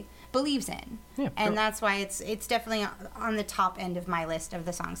really believes in. Yeah, and that's why it's definitely on the top end of my list of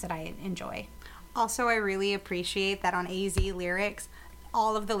the songs that I enjoy. Also, I really appreciate that on AZ Lyrics,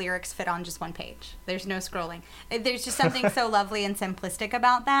 all of the lyrics fit on just one page. There's no scrolling. There's just something so lovely and simplistic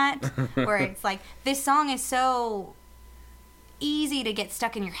about that, where it's this song is so easy to get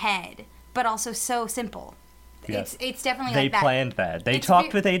stuck in your head, but also so simple. Yes. It's definitely they like that. They planned that. They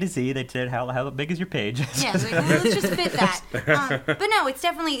talked with A to Z. They said, how big is your page? Yeah, let's just fit that. But no, it's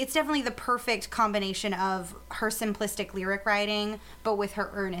definitely the perfect combination of her simplistic lyric writing, but with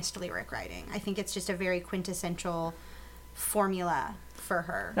her earnest lyric writing. I think it's just a very quintessential formula for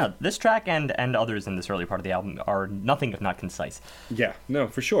her. No, this track and others in this early part of the album are nothing if not concise. Yeah, no,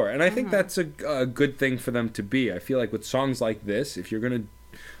 for sure. And I think that's a good thing for them to be. I feel like with songs like this, if you're going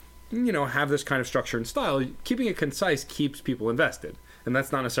to have this kind of structure and style, keeping it concise keeps people invested. And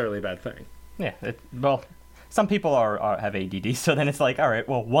that's not necessarily a bad thing. Yeah, some people have ADD, so then it's all right,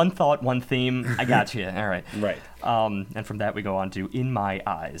 well, one thought, one theme, I got you. All right. Right. And from that we go on to In My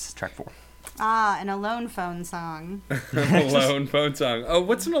Eyes, track 4. An alone phone song. Alone phone song. Oh,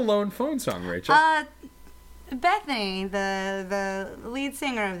 what's an alone phone song, Rachel? Bethany, the lead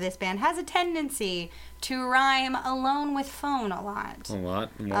singer of this band, has a tendency to rhyme alone with phone a lot. A lot?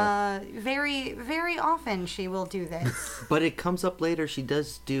 Very, very often she will do this. But it comes up later. She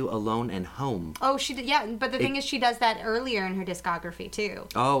does do alone and home. Oh, but the thing is, she does that earlier in her discography, too.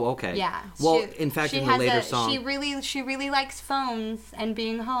 Oh, okay. Yeah. Well, in fact, in the later song... She really likes phones and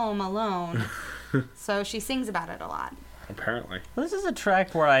being home alone. So she sings about it a lot. apparently. Well, this is a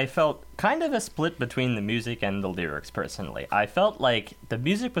track where I felt kind of a split between the music and the lyrics, personally. I felt like the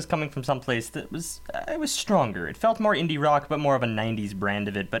music was coming from someplace that was it was stronger. It felt more indie rock, but more of a 90s brand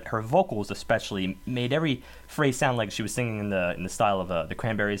of it, but her vocals especially made every phrase sound like she was singing in the style of the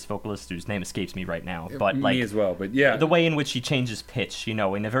Cranberries vocalist, whose name escapes me right now. But Me like, as well, but yeah. the way in which she changes pitch, in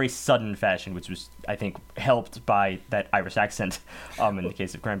a very sudden fashion, which was, I think, helped by that Irish accent in the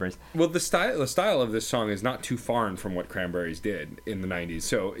case of Cranberries. Well, the style of this song is not too foreign from what Cranberries did in the 90s.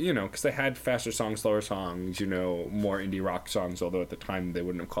 So, because they had faster songs, slower songs, more indie rock songs, although at the time they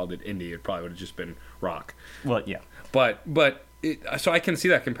wouldn't have called it indie. It probably would have just been rock. Well, yeah. So I can see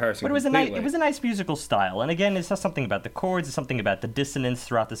that comparison. But it was a nice musical style. And again, it's just something about the chords, it's something about the dissonance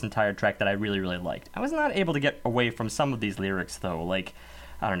throughout this entire track that I really, really liked. I was not able to get away from some of these lyrics, though. Like,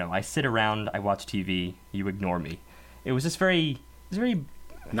 I don't know, I sit around, I watch TV, you ignore me. It was just very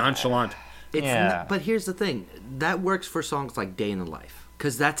nonchalant. But here's the thing. That works for songs like Day in the Life.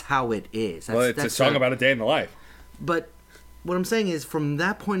 Because that's how it is. It's a song about a day in the life. But what I'm saying is, from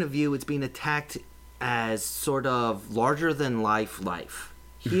that point of view, it's being attacked as sort of larger than life.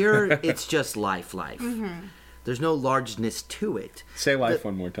 Here, it's just life. Mm-hmm. There's no largeness to it. Say life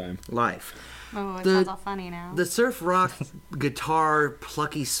one more time. Life. Oh, it sounds all funny now. The surf rock guitar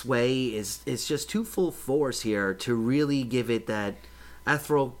plucky sway is just too full force here to really give it that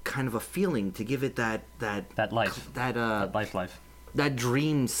ethereal kind of a feeling, to give it that life. That life. That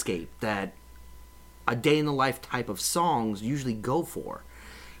dreamscape that a day in the life type of songs usually go for.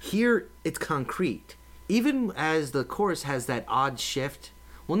 Here, it's concrete. Even as the chorus has that odd shift,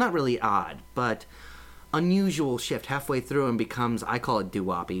 well, not really odd, but unusual shift halfway through and becomes, I call it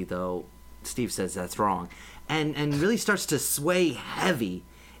doo-woppy, though Steve says that's wrong, and really starts to sway heavy.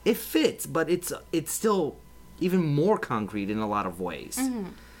 It fits, but it's still even more concrete in a lot of ways. Mm-hmm.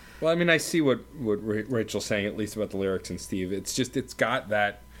 Well, I mean, I see what Rachel's saying, at least about the lyrics, and Steve. It's got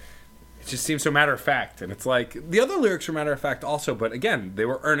that. It just seems so matter of fact, and it's like the other lyrics were matter of fact also, but again, they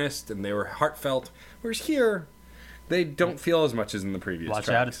were earnest and they were heartfelt. Whereas here, they don't feel as much as in the previous. Watch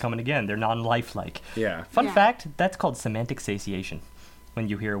tracks. out, it's coming again. They're non-lifelike. Yeah. Fun fact: that's called semantic satiation. When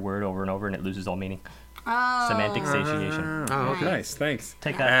you hear a word over and over and it loses all meaning. Oh. Semantic satiation. Oh, okay. Nice, thanks.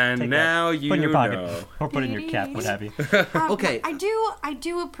 Take that. And take now that. you put in your pocket know. or put it in your cap, what have you. Okay. I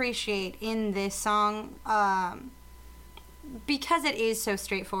do appreciate in this song, because it is so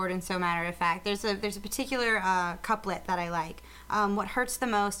straightforward and so matter of fact. There's a particular couplet that I like. What hurts the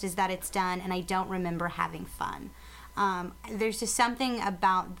most is that it's done, and I don't remember having fun. There's just something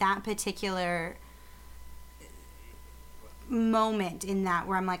about that particular moment in that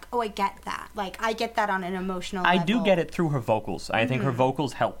where I'm like, oh, I get that. Like, I get that on an emotional level. I do get it through her vocals. I think her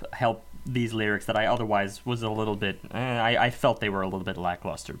vocals help these lyrics that I otherwise was a little bit. I felt they were a little bit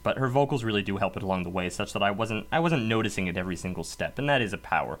lackluster, but her vocals really do help it along the way, such that I wasn't noticing it every single step, and that is a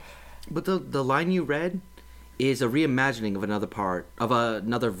power. But the line you read is a reimagining of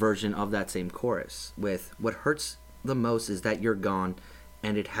another version of that same chorus. With what hurts the most is that you're gone,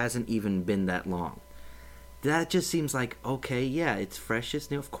 and it hasn't even been that long. That just seems like, okay, yeah, it's fresh, it's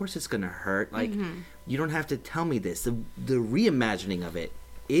new. Of course it's going to hurt. Like, you don't have to tell me this. The reimagining of it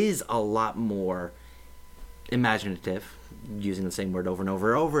is a lot more imaginative, using the same word over and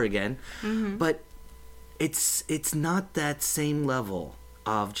over again. But it's not that same level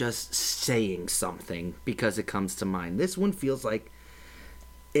of just saying something because it comes to mind. This one feels like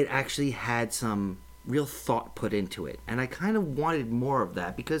it actually had some real thought put into it. And I kind of wanted more of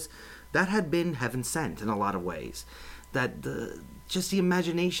that because that had been heaven sent in a lot of ways. That just the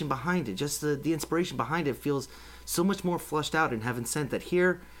imagination behind it, just the inspiration behind it feels so much more flushed out and heaven sent that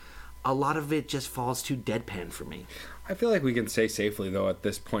here, a lot of it just falls too deadpan for me. I feel like we can say safely, though, at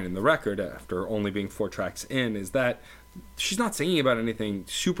this point in the record, after only being 4 tracks in, is that she's not singing about anything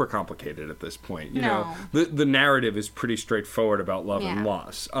super complicated at this point. You know, the narrative is pretty straightforward about love and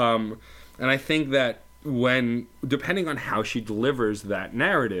loss. And I think that depending on how she delivers that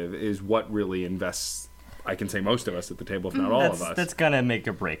narrative is what really invests, I can say, most of us at the table, if not all of us. That's gonna make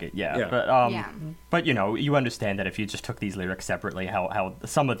or break it, yeah. But you understand that if you just took these lyrics separately, how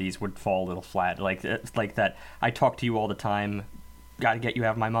some of these would fall a little flat. Like that, I talk to you all the time, gotta get you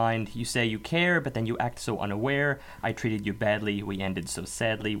out of my mind. You say you care, but then you act so unaware. I treated you badly, we ended so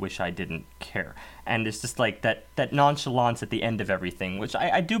sadly, wish I didn't care. And it's just like that nonchalance at the end of everything, which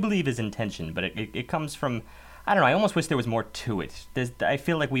I do believe is intention, but it comes from, I don't know, I almost wish there was more to it. I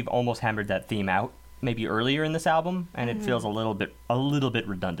feel like we've almost hammered that theme out maybe earlier in this album, and it feels a little bit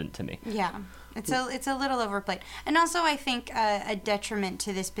redundant to me. Yeah. It's a little overplayed. And also I think a detriment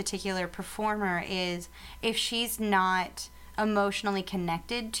to this particular performer is if she's not emotionally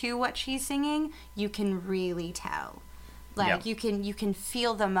connected to what she's singing, you can really tell. Like you can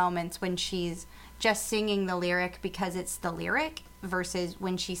feel the moments when she's just singing the lyric because it's the lyric versus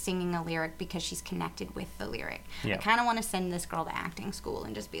when she's singing a lyric because she's connected with the lyric. Yeah. I kind of want to send this girl to acting school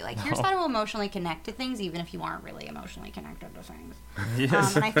and just be like, here's how to emotionally connect to things, even if you aren't really emotionally connected to things.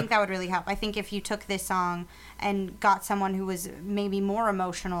 Yes. And I think that would really help. I think if you took this song and got someone who was maybe more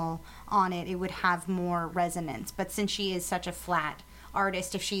emotional on it, it would have more resonance. But since she is such a flat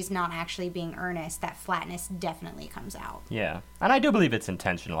artist, if she's not actually being earnest, that flatness definitely comes out. Yeah, and I do believe it's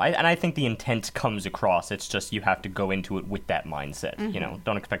intentional. I think the intent comes across. It's just you have to go into it with that mindset. You know,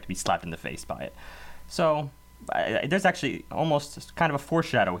 don't expect to be slapped in the face by it. So there's actually almost kind of a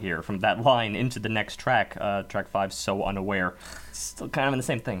foreshadow here from that line into the next track, track 5, So Unaware. Still kind of in the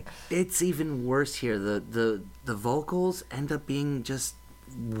same thing. It's even worse here. The vocals end up being just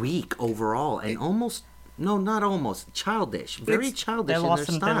weak overall and almost. No, not almost. Childish. Very childish in their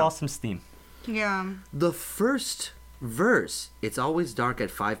style. They lost some steam. Yeah. The first verse, it's always dark at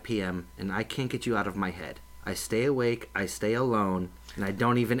 5 p.m. and I can't get you out of my head. I stay awake, I stay alone, and I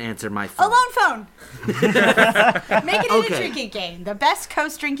don't even answer my phone. Alone phone! Make it Okay. a drinking game. The best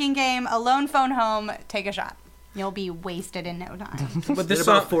Coast drinking game, alone phone home, take a shot. You'll be wasted in no time. But In this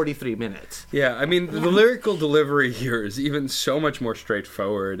about song, 43 minutes. yeah, I mean, the lyrical delivery here is even so much more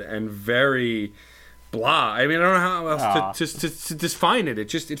straightforward and very blah. I mean, I don't know how else to define it. It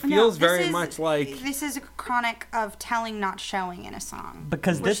feels very much like This is a chronic of telling, not showing in a song.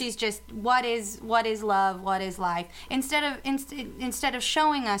 Because where this- she's just, what is love, what is life? Instead of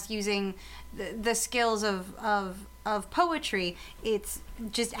showing us using the skills of poetry, it's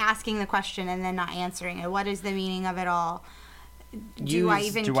just asking the question and then not answering it. What is the meaning of it all? Do I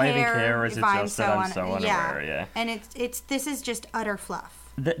even care? Or is if it I'm just that I'm so unaware? Yeah. And this is just utter fluff.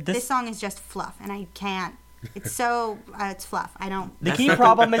 This This song is just fluff, and I can't. It's so it's fluff. I don't. The key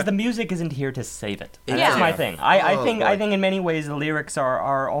problem is the music isn't here to save it. And Yeah. That's my thing. I Oh, think boy. I think in many ways the lyrics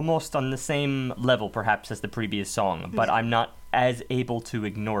are almost on the same level perhaps as the previous song, but I'm not as able to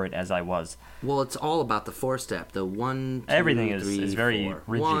ignore it as I was. Well, it's all about the 4-step. The 1, 2, Everything is 3, very 4.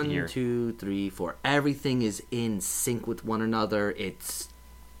 rigid 1, here. 2, 3, 4. Everything is in sync with one another. It's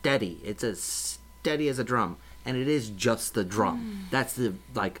steady. It's as steady as a drum, and it is just the drum. That's the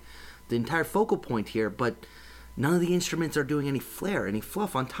entire focal point here. But none of the instruments are doing any flair, any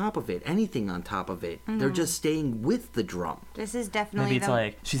fluff on top of it, anything on top of it. They're just staying with the drum. This is definitely Maybe it's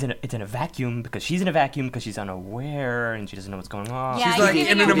like it's in a vacuum because she's in a vacuum because she's unaware and she doesn't know what's going on. Yeah, She's you're like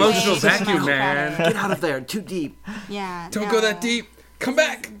giving in an away emotional too much vacuum, credit. man. Get out of there, too deep. Yeah. don't no. go that deep. Come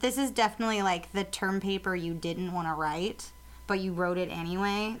back. This is definitely like the term paper you didn't want to write, but you wrote it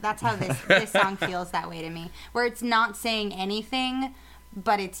anyway. That's how this song feels that way to me. Where it's not saying anything,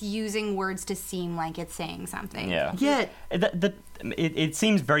 but it's using words to seem like it's saying something. Yeah. Yet, It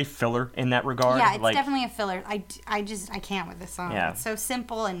seems very filler in that regard. Yeah, it's like, definitely a filler. I can't with this song. Yeah. It's so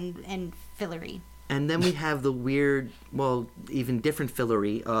simple and fillery. and then we have the weird, well, even different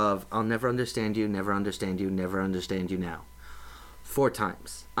fillery of I'll never understand you, never understand you, never understand you now. 4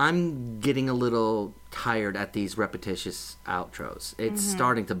 times. I'm getting a little tired at these repetitious outros. It's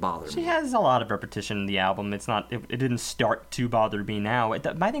starting to bother She me. has a lot of repetition in the album. It's not. It didn't start to bother me now. I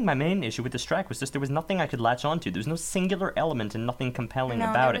think my main issue with this track was just there was nothing I could latch onto. There was no singular element and nothing compelling No,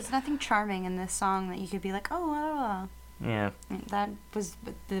 about there it. was nothing charming in this song that you could be like, oh. Yeah. That was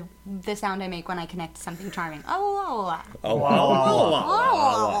the sound I make when I connect to something charming. Oh.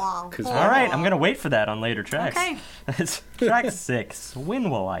 Because All right, I'm gonna wait for that on later tracks. Okay. It's track 6.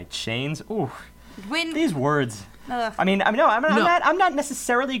 When will I change? Ooh, When these words. Ugh. I'm not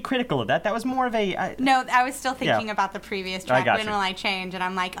necessarily critical of that. That was more of a. No, I was still thinking Yeah. about the previous I track, got When you. Will I Change? And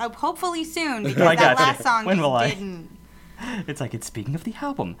I'm like, oh, hopefully soon, because I that got you. last song When just will I? didn't. It's like it's speaking of the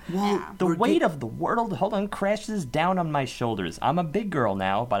album. Well, Yeah. The we're weight of the world, crashes down on my shoulders. I'm a big girl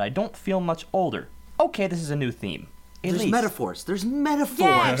now, but I don't feel much older. Okay, this is a new theme. At There's least. metaphors. There's metaphors.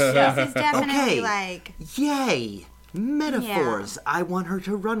 Yes, this is definitely Okay. like. Yay! Metaphors. I want her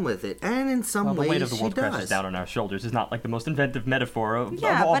to run with it. And in some Well, the ways, weight of the she world crashes does. down on our shoulders is not like the most inventive metaphor of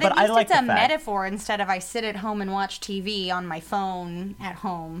Yeah, all, but at I least like it's a the fact. metaphor instead of I sit at home and watch TV on my phone at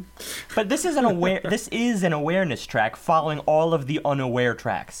home. But this is an awareness track following all of the unaware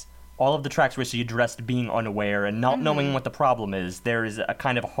tracks. All of the tracks where she addressed being unaware and not knowing what the problem is, there is a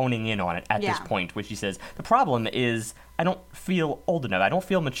kind of honing in on it at this Yeah. point, where she says, the problem is I don't feel old enough. I don't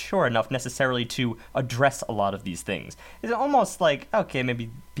feel mature enough necessarily to address a lot of these things. It's almost like, okay,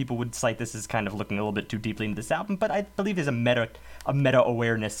 maybe people would cite this as kind of looking a little bit too deeply into this album, but I believe there's a meta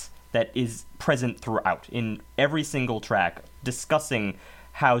awareness that is present throughout in every single track, discussing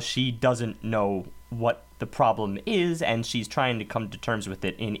how she doesn't know what the problem is, and she's trying to come to terms with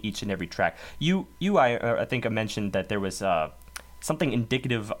it in each and every track. I think I mentioned that there was something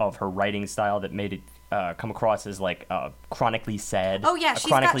indicative of her writing style that made it come across as like chronically sad. Oh yeah, a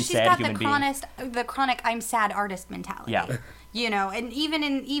she's chronically got sad human being. the chronic I'm sad artist mentality. Yeah. You know, and even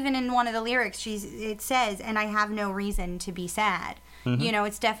in one of the lyrics, it says, "And I have no reason to be sad." Mm-hmm. You know,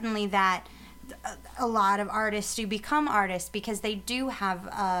 it's definitely that a lot of artists do become artists because they do have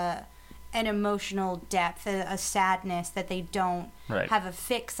an emotional depth, a sadness that they don't Right. have a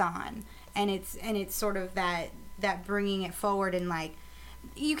fix on, and it's sort of that bringing it forward and like.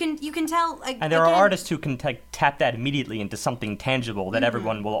 You can tell, like, And there again, are artists who can tap that immediately into something tangible that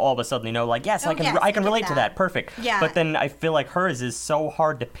everyone will all of a sudden know, like, yes, Oh, I can yes, I can I get relate to that. that, perfect. Yeah. But then I feel like hers is so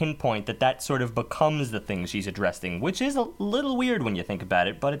hard to pinpoint that sort of becomes the thing she's addressing, which is a little weird when you think about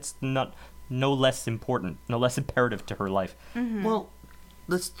it, but it's no less important, no less imperative to her life. Well,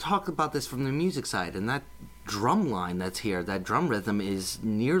 let's talk about this from the music side. And that drum line that's here, that drum rhythm is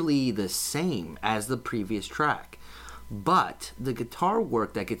nearly the same as the previous track. But the guitar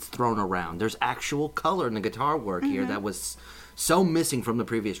work that gets thrown around, there's actual color in the guitar work here that was so missing from the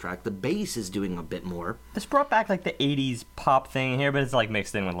previous track. The bass is doing a bit more. This brought back like the 80s pop thing here, but it's like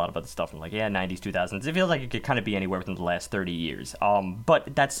mixed in with a lot of other stuff from like 90s, 2000s. It feels like it could kind of be anywhere within the last 30 years.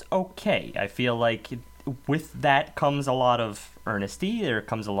 But that's okay. I feel like with that comes a lot of earnesty. There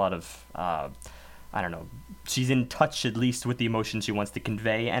comes a lot of I don't know. She's in touch at least with the emotion she wants to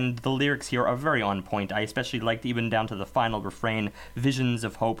convey, and the lyrics here are very on point. I especially liked even down to the final refrain, visions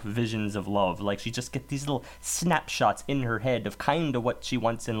of hope, visions of love. Like, she just gets these little snapshots in her head of kind of what she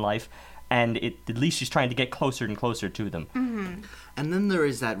wants in life, and at least she's trying to get closer and closer to them. And then there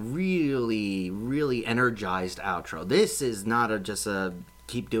is that really, really energized outro. This is not just a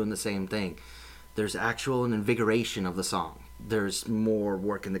keep doing the same thing. There's actual invigoration of the song. There's more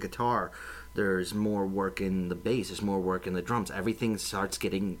work in the guitar. There's more work in the bass. There's more work in the drums. Everything starts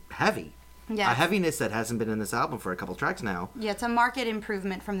getting heavy. Yeah. A heaviness that hasn't been in this album for a couple tracks now. Yeah, it's a marked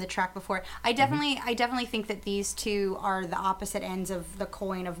improvement from the track before. I definitely think that these two are the opposite ends of the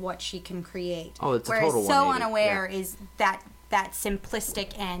coin of what she can create. Oh, it's a Whereas total So 180, Unaware yeah. is that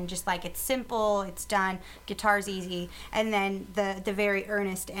simplistic end, just like it's simple, it's done, guitar's easy, and then the very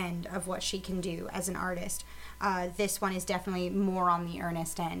earnest end of what she can do as an artist. This one is definitely more on the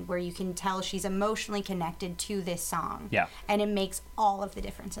earnest end, where you can tell she's emotionally connected to this song. Yeah. And it makes all of the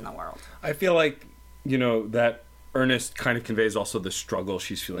difference in the world. I feel like, that Ernest kind of conveys also the struggle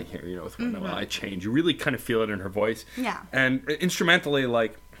she's feeling here, with When Will I Change. You really kind of feel it in her voice. Yeah. And instrumentally,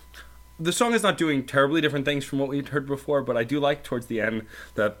 like, the song is not doing terribly different things from what we'd heard before, but I do like towards the end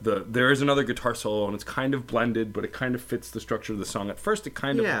that there is another guitar solo, and it's kind of blended, but it kind of fits the structure of the song. At first, it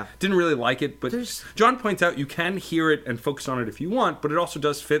kind of didn't really like it, but John points out you can hear it and focus on it if you want, but it also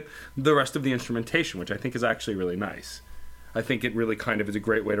does fit the rest of the instrumentation, which I think is actually really nice. I think it really kind of is a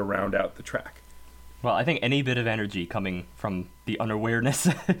great way to round out the track. Well, I think any bit of energy coming from the unawareness,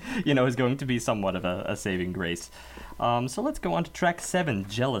 is going to be somewhat of a saving grace. So let's go on to track 7,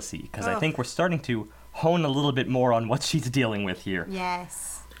 Jealousy, because I think we're starting to hone a little bit more on what she's dealing with here.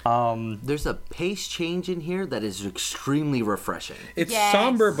 Yes. There's a pace change in here that is extremely refreshing. It's Yes.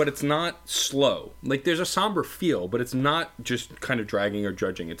 somber, but it's not slow. Like, there's a somber feel, but it's not just kind of dragging or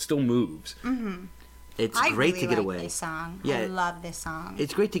judging. It still moves. It's I great really to get like away. this song. Yeah. I love this song.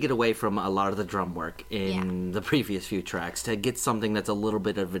 It's great to get away from a lot of the drum work in the previous few tracks to get something that's a little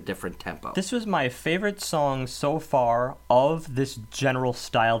bit of a different tempo. This was my favorite song so far of this general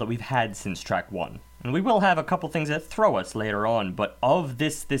style that we've had since track 1. And we will have a couple things that throw us later on, but of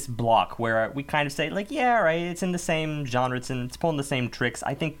this block where we kind of say, like, yeah, right, it's in the same genre, it's pulling the same tricks,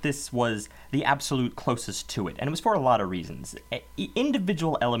 I think this was the absolute closest to it. And it was for a lot of reasons.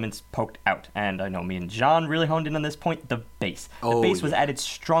 Individual elements poked out, and I know me and John really honed in on this point, the bass. The bass was at its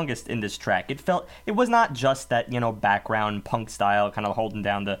strongest in this track. It was not just that, background punk style kind of holding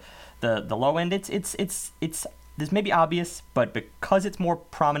down the low end. It's this may be obvious, but because it's more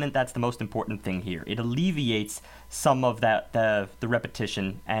prominent, that's the most important thing here. It alleviates some of that the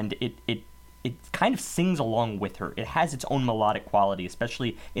repetition, and it kind of sings along with her. It has its own melodic quality,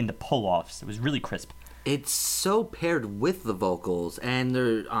 especially in the pull-offs. It was really crisp. It's so paired with the vocals, and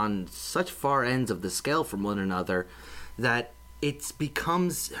they're on such far ends of the scale from one another, that it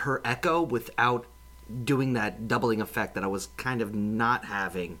becomes her echo without doing that doubling effect that I was kind of not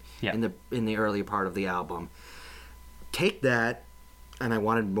having in the early part of the album. Take that, and I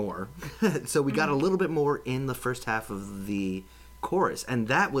wanted more. So we got a little bit more in the first half of the chorus, and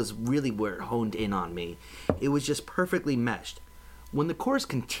that was really where it honed in on me. It was just perfectly meshed. When the chorus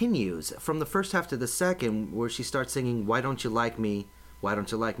continues, from the first half to the second, where she starts singing, "Why don't you like me? Why don't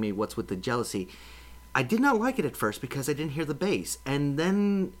you like me? What's with the jealousy?" I did not like it at first because I didn't hear the bass, and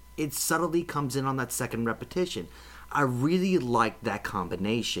then it subtly comes in on that second repetition. I really liked that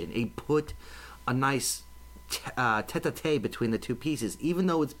combination. It put a nice tete-a-tete between the two pieces, even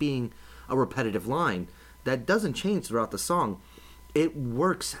though it's being a repetitive line that doesn't change throughout the song. It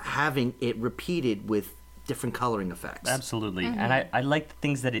works having it repeated with different coloring effects. Absolutely. And I like the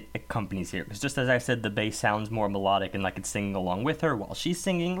things that it accompanies here. Because just as I said, the bass sounds more melodic and like it's singing along with her while she's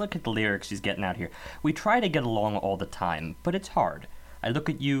singing. Look at the lyrics she's getting out here. We try to get along all the time, but it's hard. I look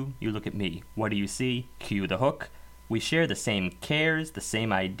at you, you look at me. What do you see? Cue the hook. We share the same cares, the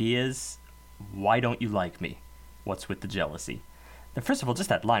same ideas. Why don't you like me? What's with the jealousy? Now, first of all, just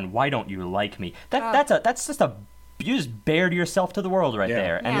that line, why don't you like me? That's just a... You just bared yourself to the world right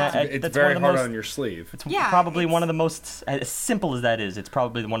there. And it's that's very one of the hard most, on your sleeve. It's probably one of the most, as simple as that is, it's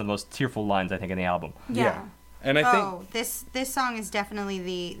probably one of the most tearful lines, I think, in the album. Yeah. And I think this song is definitely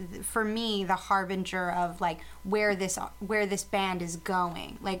the for me the harbinger of like where this band is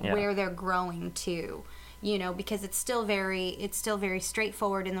going, like where they're growing to, you know, because it's still very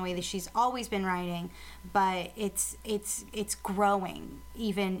straightforward in the way that she's always been writing, but it's growing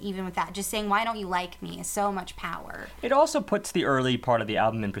even with that. Just saying why don't you like me is so much power. It also puts the early part of the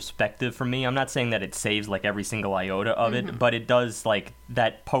album in perspective for me. I'm not saying that it saves like every single iota of it, but it does like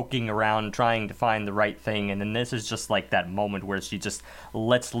that poking around trying to find the right thing, and then this is just like that moment where she just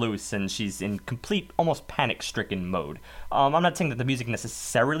lets loose and she's in complete almost panic-stricken mode. I'm not saying that the music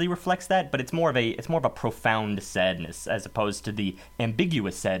necessarily reflects that, but it's more of a profound sadness as opposed to the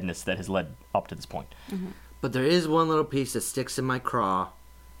ambiguous sadness that has led up to this point. But there is one little piece that sticks in my craw,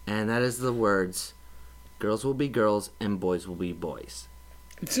 and that is the words, girls will be girls and boys will be boys.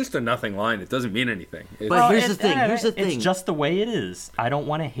 it's just a nothing line. It doesn't mean anything. But here's the thing. It's just the way it is. I don't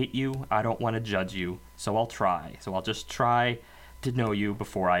want to hate you. I don't want to judge you. So I'll try. So I'll just try to know you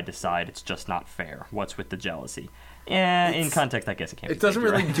before I decide it's just not fair. What's with the jealousy? Yeah, in context, I guess it can't. It doesn't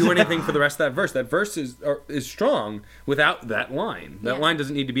really do anything for the rest of that verse. That verse is strong without that line. That line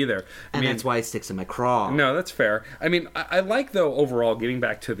doesn't need to be there. And that's why it sticks in my craw. No, that's fair. I mean, I like, though, overall, getting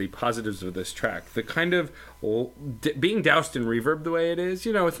back to the positives of this track, the kind of being doused in reverb the way it is.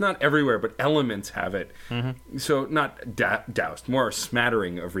 You know, it's not everywhere, but elements have it. Mm-hmm. So not doused, more a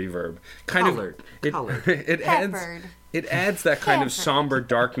smattering of reverb. Colored. It adds that kind of somber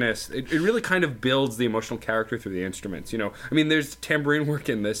darkness. It really kind of builds the emotional character through the instruments. You know, I mean, there's tambourine work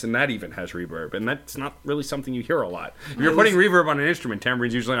in this, and that even has reverb, and that's not really something you hear a lot. If you're putting reverb on an instrument,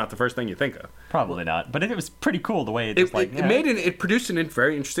 tambourine's usually not the first thing you think of. Probably not, but it was pretty cool the way it produced a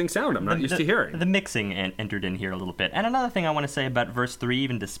very interesting sound. I'm not used to hearing. The mixing entered in here a little bit, and another thing I want to say about verse 3,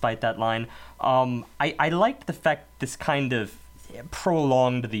 even despite that line, I liked the fact this kind of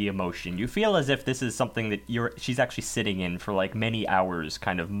prolonged the emotion. You feel as if this is something that she's actually sitting in for like many hours,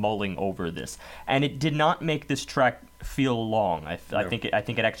 kind of mulling over this, and it did not make this track feel long. I think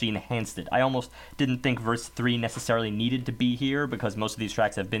it actually enhanced it. I almost didn't think verse 3 necessarily needed to be here because most of these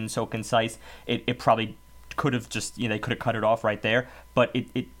tracks have been so concise. It probably could have just, they could have cut it off right there, but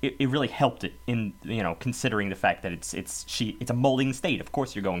it really helped it in, considering the fact that it's a mulling state. Of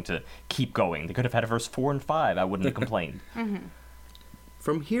course you're going to keep going. They could have had a verse 4 and 5. I wouldn't have complained. Mm-hmm.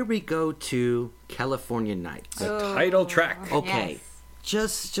 From here we go to California Nights. The title track. Okay.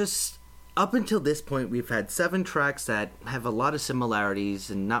 Yes. Just up until this point, we've had 7 tracks that have a lot of similarities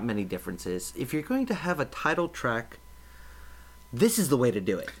and not many differences. If you're going to have a title track, this is the way to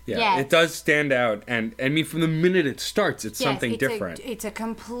do it. Yeah, it does stand out. And I mean, from the minute it starts, it's something different. It's a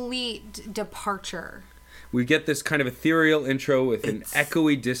complete departure. We get this kind of ethereal intro with an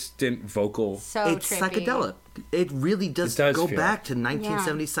echoey, distant vocal. It's trippy. psychedelic. It really does go back to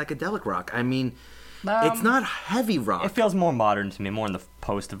 1970s psychedelic rock. I mean, it's not heavy rock. It feels more modern to me, more in the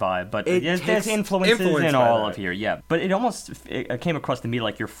post vibe, but there's influences in all of here, yeah. But it came across to me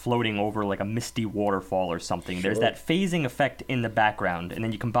like you're floating over like a misty waterfall or something. Sure. There's that phasing effect in the background, and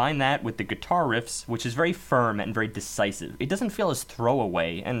then you combine that with the guitar riffs, which is very firm and very decisive. It doesn't feel as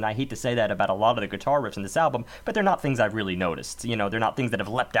throwaway, and I hate to say that about a lot of the guitar riffs in this album, but they're not things I've really noticed. They're not things that have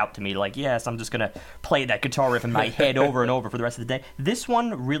leapt out to me like, yes, I'm just gonna play that guitar riff in my head over and over for the rest of the day. This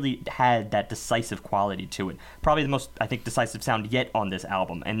one really had that decisive quality to it. Probably the most, I think, decisive sound yet on this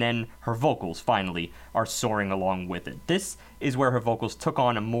album, and then her vocals finally are soaring along with it. This is where her vocals took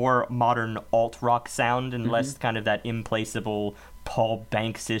on a more modern alt-rock sound and less kind of that implacable Paul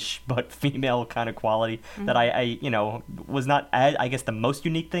Banks-ish but female kind of quality that I was not, I guess, the most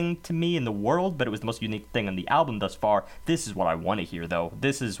unique thing to me in the world, but it was the most unique thing on the album thus far. This is what I want to hear, though.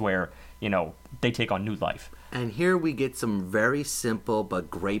 This is where, they take on new life. And here we get some very simple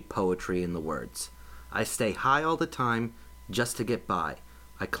but great poetry in the words. I stay high all the time just to get by.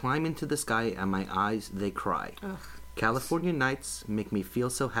 I climb into the sky and my eyes, they cry. Ugh. California nights make me feel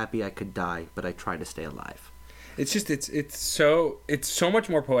so happy I could die, but I try to stay alive. It's just it's so much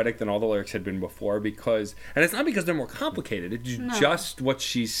more poetic than all the lyrics had been before, because, and it's not because they're more complicated, it's just what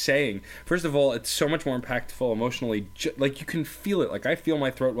she's saying. First of all, it's so much more impactful emotionally, like you can feel it. Like I feel my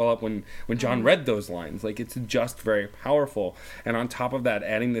throat well up when John read those lines. Like it's just very powerful, and on top of that,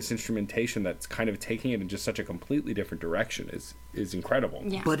 adding this instrumentation that's kind of taking it in just such a completely different direction is incredible.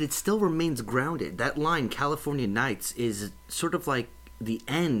 Yeah. But it still remains grounded. That line, California Nights, is sort of like the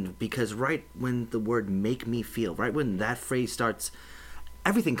end, because right when the word make me feel, right when that phrase starts,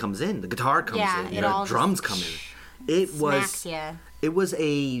 everything comes in. The guitar comes in, the drums come in. It was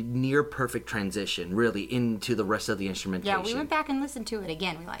a near perfect transition, really, into the rest of the instrumentation. Yeah, we went back and listened to it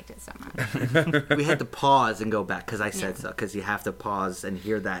again. We liked it so much. We had to pause and go back, because I said so, because you have to pause and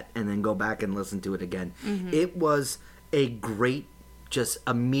hear that and then go back and listen to it again. Mm-hmm. It was a great, just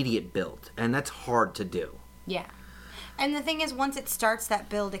immediate build, and that's hard to do. Yeah. And the thing is, once it starts that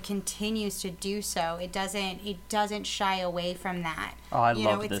build, it continues to do so. It doesn't shy away from that. Oh, I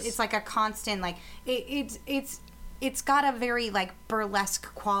love this. It's like a constant, like it's got a very like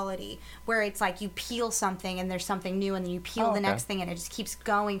burlesque quality where it's like you peel something and there's something new, and then you peel the next thing, and it just keeps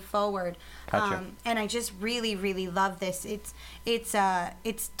going forward. Gotcha. And I just really, really love this.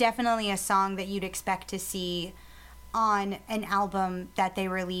 It's definitely a song that you'd expect to see on an album that they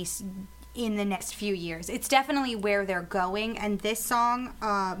release in the next few years. It's definitely where they're going, and this song,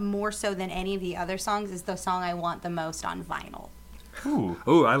 more so than any of the other songs, is the song I want the most on vinyl.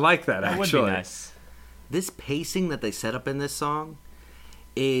 Ooh, I like that, That actually. would be nice. This pacing that they set up in this song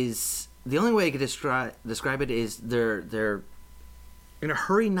is, the only way I could describe it is they're in a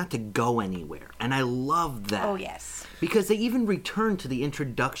hurry not to go anywhere, and I love that. Oh yes, because they even return to the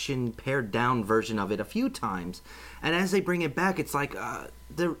introduction pared down version of it a few times, and as they bring it back, it's like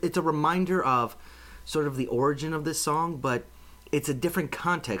it's a reminder of sort of the origin of this song, but it's a different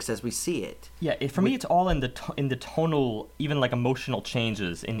context as we see it. Yeah, for me, it's all in the tonal, even like emotional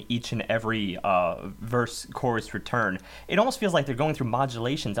changes in each and every verse, chorus, return. It almost feels like they're going through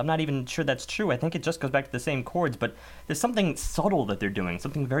modulations. I'm not even sure that's true. I think it just goes back to the same chords, but there's something subtle that they're doing,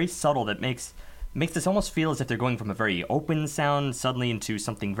 something very subtle that makes this almost feel as if they're going from a very open sound suddenly into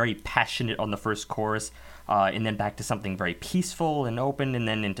something very passionate on the first chorus, and then back to something very peaceful and open, and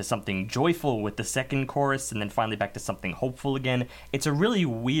then into something joyful with the second chorus, and then finally back to something hopeful again. It's a really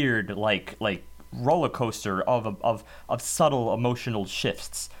weird, like roller coaster of subtle emotional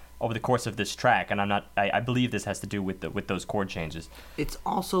shifts over the course of this track, and I believe this has to do with those chord changes. It's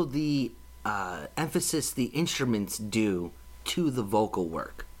also the emphasis the instruments do to the vocal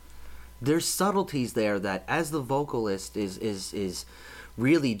work. There's subtleties there that, as the vocalist is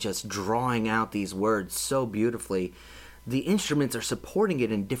really just drawing out these words so beautifully, the instruments are supporting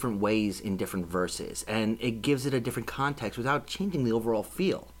it in different ways in different verses, and it gives it a different context without changing the overall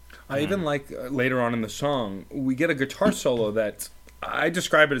feel. I even like later on in the song, we get a guitar solo that I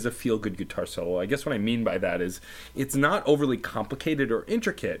describe it as a feel-good guitar solo. I guess what I mean by that is it's not overly complicated or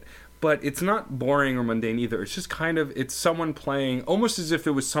intricate, but it's not boring or mundane either. It's just kind of, it's someone playing, almost as if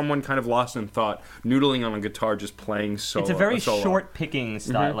it was someone kind of lost in thought, noodling on a guitar, just playing solo. It's a very solo. short picking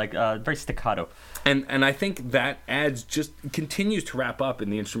style, like very staccato. And I think that continues to wrap up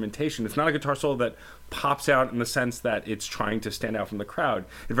in the instrumentation. It's not a guitar solo that pops out in the sense that it's trying to stand out from the crowd.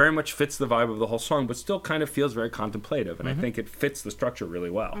 It very much fits the vibe of the whole song, but still kind of feels very contemplative, and I think it fits the structure really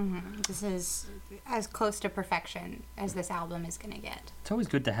well. This is as close to perfection as this album is going to get. It's always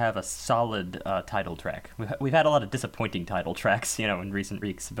good to have a solid title track. We've had a lot of disappointing title tracks, in recent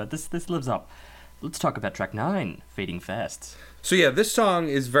weeks, but this lives up. Let's talk about track 9, Fading Fast. So yeah, this song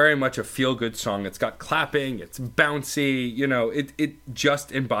is very much a feel-good song. It's got clapping, it's bouncy, it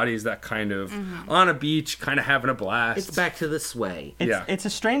just embodies that kind of on a beach, kind of having a blast. It's back to the sway. It's a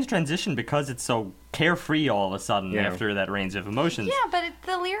strange transition because it's so carefree all of a sudden after that range of emotions. Yeah, but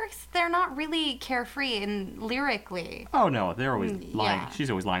the lyrics, they're not really carefree and lyrically. Oh no, they're always lying. She's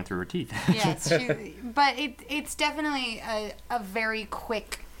always lying through her teeth. Yes, but it's definitely a very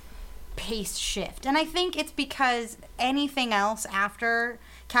quick pace shift, and I think it's because anything else after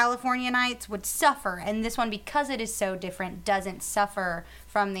California Nights would suffer, and this one, because it is so different, doesn't suffer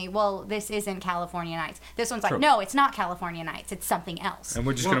from this isn't California Nights. This one's like, no, it's not California Nights, it's something else, and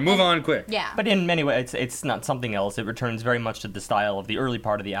we're just gonna move on quick. Yeah, but in many ways it's not something else. It returns very much to the style of the early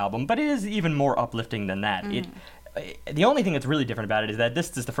part of the album, but it is even more uplifting than that. the only thing that's really different about it is that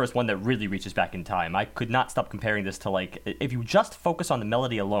this is the first one that really reaches back in time. I could not stop comparing this to, like, if you just focus on the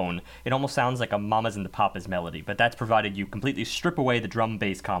melody alone, it almost sounds like a Mamas and the Papas melody, but that's provided you completely strip away the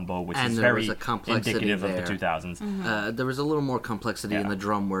drum-bass combo, which is very indicative of the 2000s. There was a little more complexity in the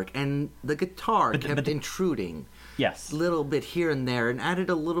drum work, and the guitar kept intruding. Yes. A little bit here and there, and added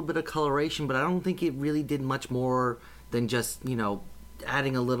a little bit of coloration, but I don't think it really did much more than just,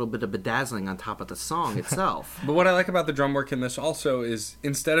 adding a little bit of bedazzling on top of the song itself. But what I like about the drum work in this also is,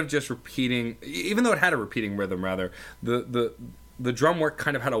 instead of just repeating, even though it had a repeating rhythm, rather, the drum work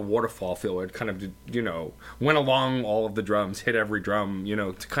kind of had a waterfall feel where it kind of, went along all of the drums, hit every drum,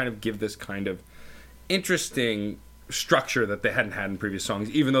 to kind of give this kind of interesting structure that they hadn't had in previous songs,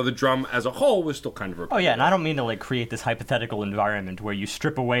 even though the drum as a whole was still kind of repeated. Oh yeah, and I don't mean to like create this hypothetical environment where you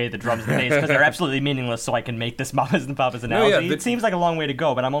strip away the drums and the bass because they're absolutely meaningless so I can make this Mamas and Papas analogy. It seems like a long way to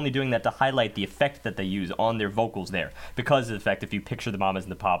go, but I'm only doing that to highlight the effect that they use on their vocals there. Because of the fact, if you picture the Mamas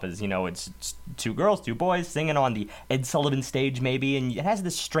and the Papas, it's two girls, two boys singing on the Ed Sullivan stage maybe, and it has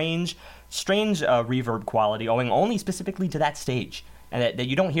this strange reverb quality owing only specifically to that stage. And that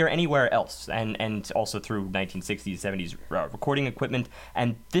you don't hear anywhere else, and also through 1960s, 70s recording equipment.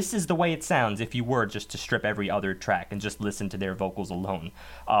 And this is the way it sounds if you were just to strip every other track and just listen to their vocals alone,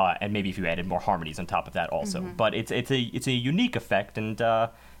 and maybe if you added more harmonies on top of that also. But it's a unique effect, and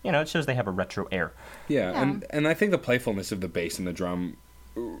it shows they have a retro air. Yeah. And I think the playfulness of the bass and the drum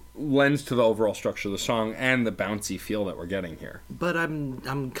lends to the overall structure of the song and the bouncy feel that we're getting here. But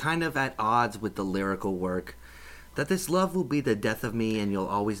I'm kind of at odds with the lyrical work. That this love will be the death of me and you'll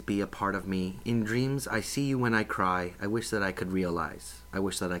always be a part of me. In dreams, I see you when I cry. I wish that I could realize.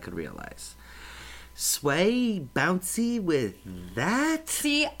 Sway, bouncy with that?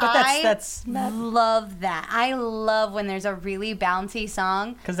 See, but that's love that. I love when there's a really bouncy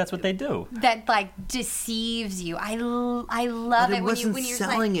song. Because that's what they do. That, like, deceives you. I love but it when you're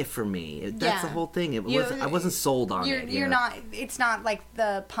selling like, it for me. That's the whole thing. I wasn't sold on it. You're not, it's not like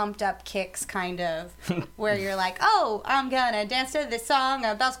the pumped up kicks kind of, where you're like, oh, I'm gonna dance to this song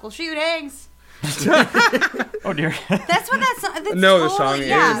about school shootings. Oh dear. That's what that song. That's no, totally, the song is.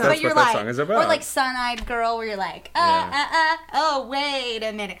 Yeah, That's what that song is about. Or like Sun-Eyed Girl, where you're like, oh wait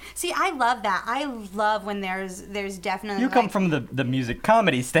a minute. See, I love that. I love when there's definitely. You come from the music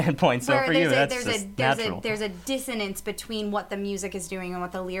comedy standpoint, so for you that's just natural. There's a dissonance between what the music is doing and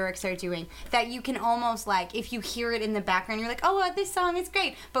what the lyrics are doing that you can almost like if you hear it in the background, you're like, oh, this song is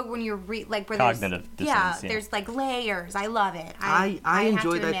great. But when you're where cognitive dissonance, there's like layers. I love it. I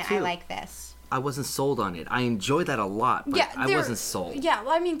enjoy that admit, too. I like this. I wasn't sold on it. I enjoy that a lot, but I wasn't sold. Yeah,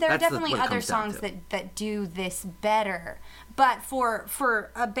 well, I mean, there are definitely other songs that do this better. But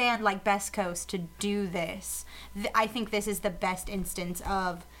for a band like Best Coast to do this, I think this is the best instance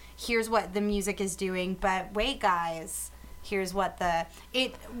of here's what the music is doing, but wait, guys, here's what as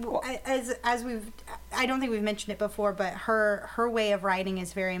we've I don't think we've mentioned it before, but her way of writing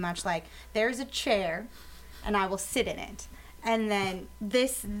is very much like there's a chair, and I will sit in it. And then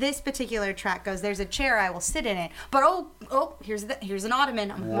this particular track goes, there's a chair, I will sit in it. But here's an ottoman,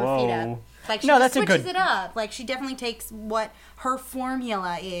 I'm going to move my feet up. Like she switches it up. Like she definitely takes what her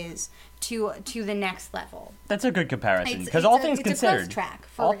formula is to the next level. That's a good comparison because all things considered, it's a close track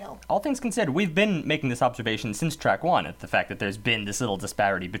for real. All things considered, we've been making this observation since track one at the fact that there's been this little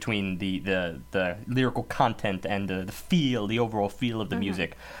disparity between the lyrical content and the overall feel of the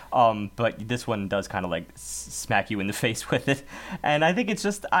music. But this one does kind of like smack you in the face with it, and I think it's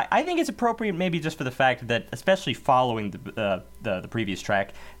just I think it's appropriate maybe just for the fact that especially following the previous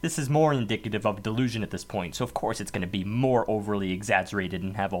track, this is more indicative of delusion at this point. So of course it's going to be more overly exaggerated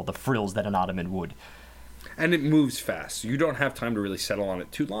and have all the frills that an ottoman would. And it moves fast. You don't have time to really settle on it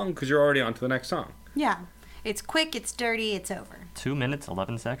too long because you're already on to the next song. Yeah. It's quick, it's dirty, it's over. 2 minutes,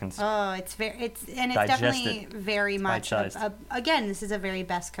 11 seconds. Oh, it's definitely very much again, this is a very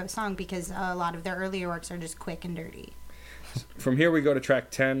Best Coast song because a lot of their earlier works are just quick and dirty. From here we go to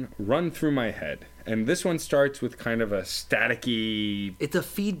track 10, Run Through My Head. And this one starts with kind of a staticky... It's a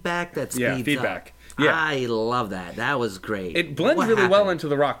feedback that speeds up. Feedback. Yeah. I love that. That was great. It blends really well into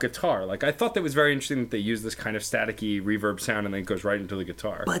the rock guitar. Like, I thought that was very interesting that they use this kind of staticky reverb sound and then it goes right into the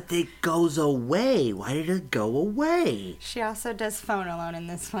guitar. But it goes away. Why did it go away? She also does Phone Alone in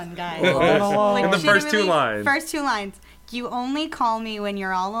this one, guys. Like, in the first two lines. First two lines. You only call me when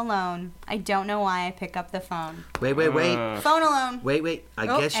you're all alone. I don't know why I pick up the phone. Wait. Phone alone. Wait. I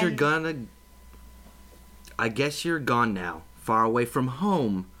guess you're gone now. Far away from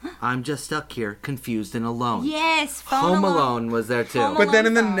home. I'm just stuck here, confused and alone. Yes, Home Alone was there too. But then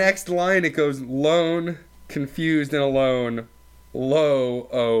in the next line it goes lone, confused and alone,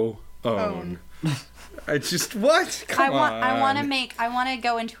 low, own. I just what? Come on. I want to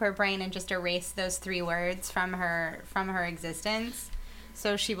go into her brain and just erase those 3 words from her existence,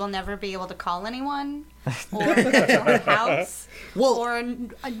 so she will never be able to call anyone or go to her house or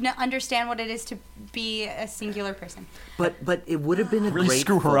understand what it is to be a singular person. But it would have been a Really great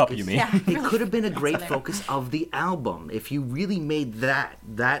screw her focus. up, you mean? Yeah, It could have been a great focus of the album if you really made that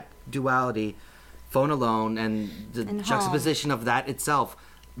duality, Phone Alone, and the And juxtaposition of that itself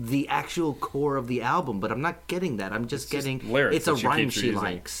the actual core of the album. But I'm not getting that. I'm just getting lyrics it's a that she rhyme keeps she using.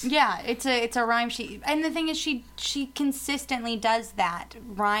 likes. Yeah, it's a rhyme she, and the thing is she consistently does that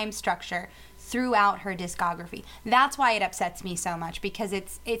rhyme structure throughout her discography. That's why it upsets me so much, because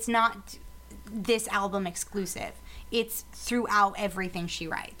it's not this album exclusive. It's throughout everything she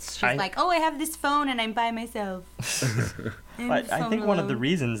writes. She's like, "Oh, I have this phone and I'm by myself." But I think one of the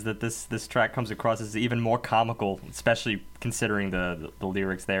reasons that this track comes across as even more comical, especially considering the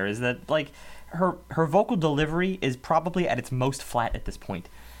lyrics there, is that like her vocal delivery is probably at its most flat at this point.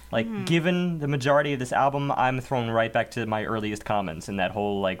 Like, given the majority of this album, I'm thrown right back to my earliest comments in that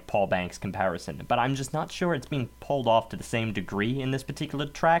whole, like, Paul Banks comparison. But I'm just not sure it's being pulled off to the same degree in this particular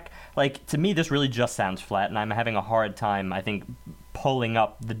track. Like, to me, this really just sounds flat, and I'm having a hard time, I think, pulling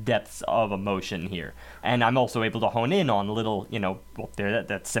up the depths of emotion here. And I'm also able to hone in on a little,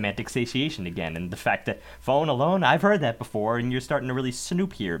 that semantic satiation again, and the fact that Phone Alone, I've heard that before, and you're starting to really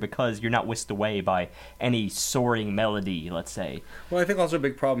snoop here because you're not whisked away by any soaring melody, let's say. Well, I think also a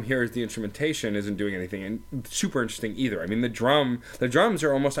big problem here is the instrumentation isn't doing anything super interesting either. I mean, the drums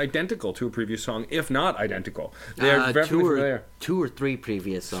are almost identical to a previous song, if not identical. They're definitely familiar. 2 or 3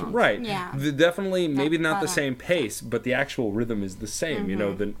 previous songs. Right. Yeah. Definitely, maybe not the same pace, but the actual rhythm is the same.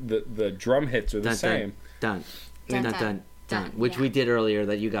 The drum hits are the same. Dun, Dun, dun, dun, dun, dun, which yeah. we did earlier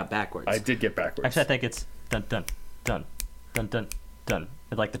that you got backwards. I did get backwards. Actually, I think it's dun dun dun dun dun dun.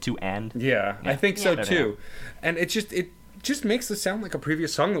 With like the 2 and. Yeah, I think so Yeah. too. And it just makes this sound like a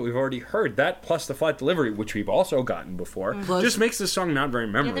previous song that we've already heard. That plus the flat delivery, which we've also gotten before, just makes this song not very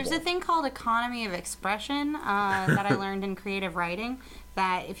memorable. Yeah, there's a thing called economy of expression that I learned in creative writing,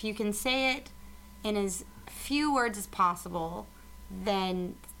 that if you can say it in as few words as possible,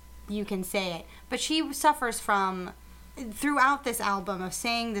 then you can say it. But she suffers from, throughout this album, of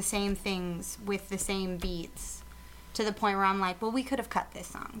saying the same things with the same beats, to the point where I'm like, well, we could have cut this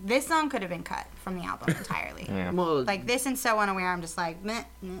song. This song could have been cut from the album entirely. Yeah. Well, Like this and So Unaware, I'm just like, meh,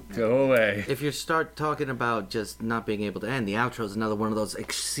 meh, meh. Go away. if you start talking about just not being able to end, the outro is another one of those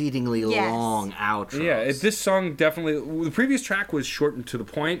exceedingly Yes. long outros. Yeah, this song definitely. The previous track was shortened to the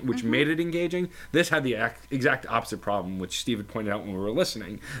point, which made it engaging. This had the exact opposite problem, which Steve had pointed out when we were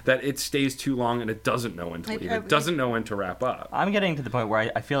listening, that it stays too long and it doesn't know when to leave. It doesn't know when to wrap up. I'm getting to the point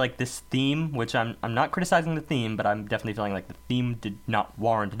where I feel like this theme, which I'm not criticizing the theme, but I'm definitely feeling like the theme did not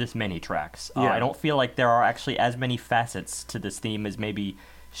warrant this many tracks. Yeah. I don't feel like there are actually as many facets to this theme as maybe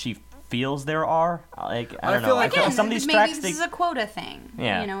she feels there are. Like, I don't feel know. like- I feel Again, some of these maybe tracks, this is a quota thing.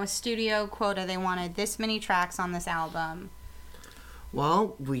 Yeah. A studio quota. They wanted this many tracks on this album.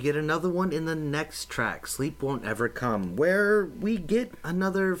 Well, we get another one in the next track, Sleep Won't Ever Come, where we get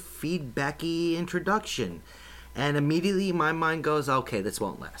another feedbacky introduction. And immediately my mind goes, okay, this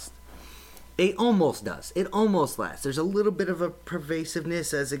won't last. It almost does. It almost lasts. There's a little bit of a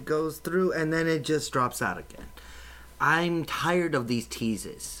pervasiveness as it goes through, and then it just drops out again. I'm tired of these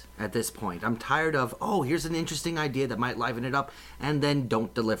teases at this point. I'm tired of, oh, here's an interesting idea that might liven it up, and then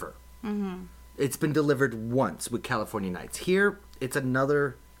don't deliver. Mm-hmm. It's been delivered once with California Nights. Here, it's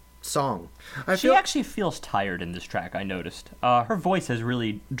another song. She actually feels tired in this track, I noticed. Her voice has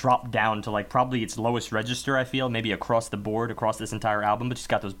really dropped down to like probably its lowest register, I feel, maybe across the board, across this entire album, but she's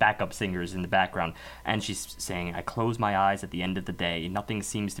got those backup singers in the background, and she's saying, I close my eyes at the end of the day, nothing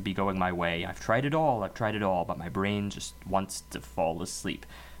seems to be going my way, I've tried it all, but my brain just wants to fall asleep.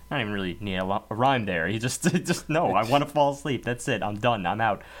 I don't even really need a rhyme there, you just no, I want to fall asleep, that's it, I'm done, I'm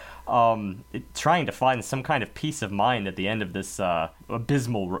out. Trying to find some kind of peace of mind at the end of this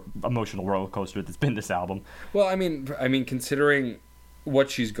abysmal emotional roller coaster that's been this album. Well, I mean, considering what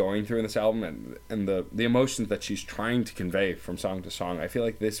she's going through in this album and the emotions that she's trying to convey from song to song, I feel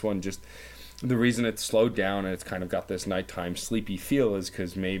like this one just, the reason it's slowed down and it's kind of got this nighttime sleepy feel is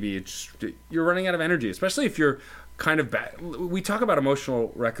because maybe you're running out of energy, especially if you're kind of bad. We talk about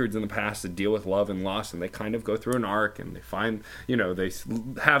emotional records in the past that deal with love and loss, and they kind of go through an arc, and they find, they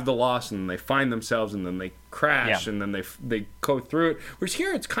have the loss, and they find themselves, and then they crash, and then they go through it. Whereas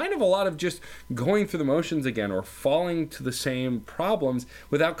here, it's kind of a lot of just going through the motions again, or falling to the same problems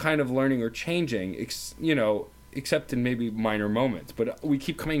without kind of learning or changing, except in maybe minor moments. But we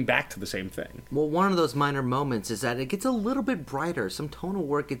keep coming back to the same thing. Well, one of those minor moments is that it gets a little bit brighter. Some tonal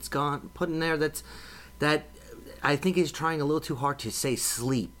work it's put in there that's that I think is trying a little too hard to say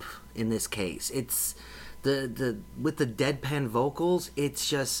sleep in this case. It's the with the deadpan vocals, it's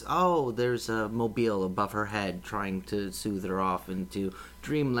just, oh, there's a mobile above her head trying to soothe her off into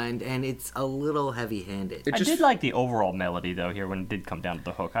dreamland, and it's a little heavy-handed. I did like the overall melody, though, here when it did come down to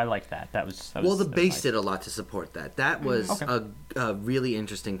the hook. I liked that. That was well, the bass nice. did a lot to support that. That was a really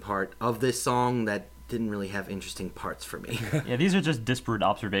interesting part of this song that didn't really have interesting parts for me. Yeah, these are just disparate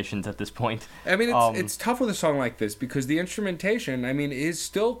observations at this point. I mean, it's tough with a song like this because the instrumentation, I mean, is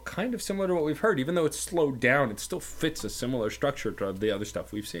still kind of similar to what we've heard. Even though it's slowed down, it still fits a similar structure to the other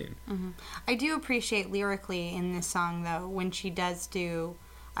stuff we've seen. Mm-hmm. I do appreciate lyrically in this song, though, when she does do,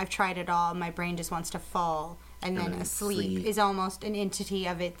 I've tried it all, my brain just wants to fall, and then asleep is almost an entity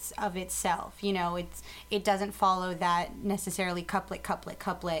of itself. You know, it doesn't follow that necessarily couplet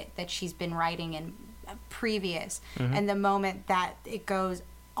that she's been writing in previous, and the moment that it goes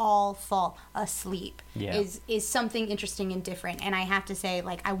all fall asleep is something interesting and different. And I have to say,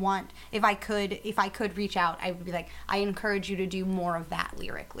 like, I want, if I could reach out, I would be like, I encourage you to do more of that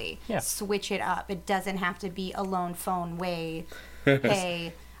lyrically. Switch it up. It doesn't have to be alone phone way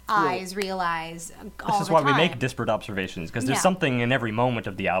hey eyes, realize all This is the why time. we make disparate observations, because there's something in every moment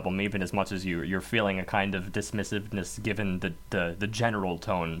of the album, even as much as you're feeling a kind of dismissiveness given the general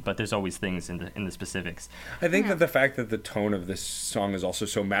tone, but there's always things in the specifics. I think that the fact that the tone of this song is also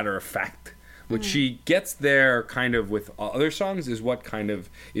so matter-of-fact, which she gets there kind of with other songs, is what kind of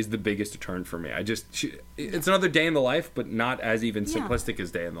is the biggest turn for me. It's another day in the life, but not as even simplistic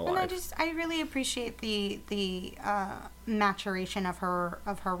as day in the life. And I really appreciate the maturation of her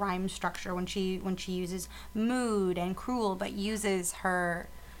rhyme structure when she uses mood and cruel, but uses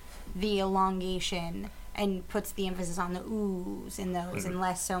the elongation and puts the emphasis on the oohs in those, and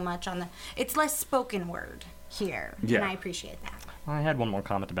less so much on it's less spoken word here, and I appreciate that. I had one more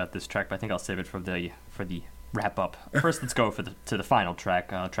comment about this track, but I think I'll save it for the wrap up. First, let's go to the final track,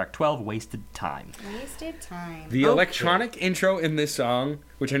 track 12, Wasted Time. Wasted Time. The electronic intro in this song,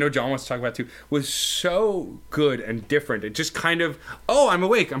 which I know John wants to talk about too, was so good and different. It just kind of, I'm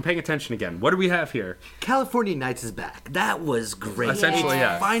awake, I'm paying attention again. What do we have here? California Nights is back. That was great. Essentially,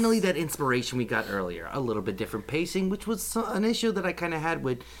 yeah. Finally, that inspiration we got earlier. A little bit different pacing, which was an issue that I kind of had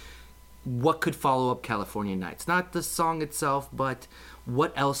with what could follow up California Nights. Not the song itself, but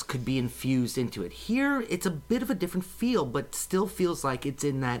what else could be infused into it. Here, it's a bit of a different feel, but still feels like it's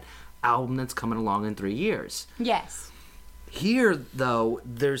in that album that's coming along in 3 years. Yes. Here, though,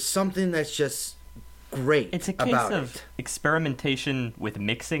 there's something that's just great about it. It's a case of experimentation with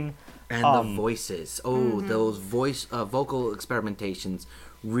mixing. And the voices. Those vocal experimentations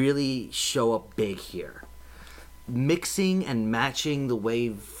really show up big here. Mixing and matching the way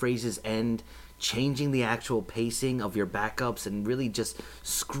phrases end, changing the actual pacing of your backups, and really just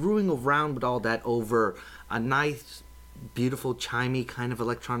screwing around with all that over a nice, beautiful, chimey kind of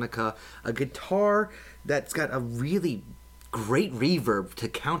electronica, a guitar that's got a really great reverb to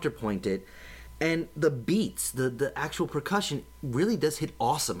counterpoint it, and the beats, the actual percussion really does hit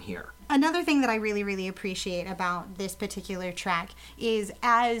awesome here. Another thing that I really, really appreciate about this particular track is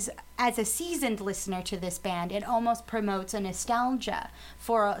as a seasoned listener to this band, it almost promotes a nostalgia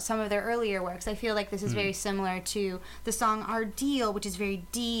for some of their earlier works. I feel like this is very similar to the song Our Deal, which is very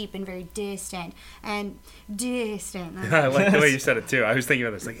deep and very distant. And distant. I like the way you said it too. I was thinking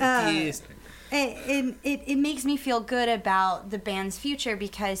of this, like, distant. It makes me feel good about the band's future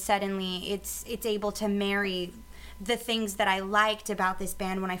because suddenly it's able to marry the things that I liked about this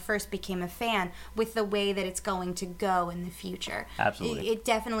band when I first became a fan with the way that it's going to go in the future. Absolutely. It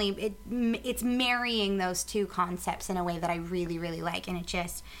definitely it's marrying those two concepts in a way that I really, really like, and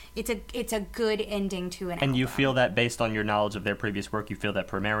it's a good ending to an album. And you feel that based on your knowledge of their previous work, you feel that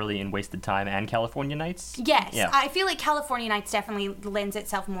primarily in Wasted Time and California Nights? Yes. Yeah. I feel like California Nights definitely lends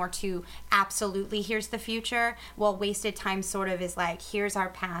itself more to absolutely here's the future, while Wasted Time sort of is like here's our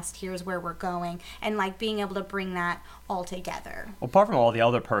past, here's where we're going, and like being able to bring that all together. Well, apart from all the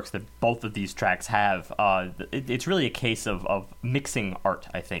other perks that both of these tracks have, it's really a case of mixing art,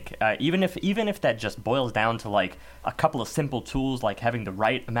 I think. Even if that just boils down to like a couple of simple tools like having the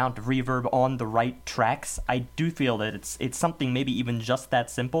right amount of reverb on the right tracks, I do feel that it's something maybe even just that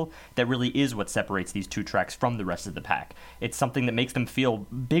simple that really is what separates these two tracks from the rest of the pack. It's something that makes them feel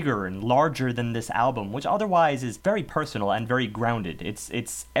bigger and larger than this album, which otherwise is very personal and very grounded.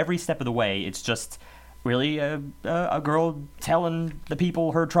 It's every step of the way, it's just really a girl telling the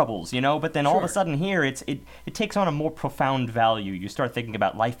people her troubles, you know? But then all of a sudden here, it takes on a more profound value. You start thinking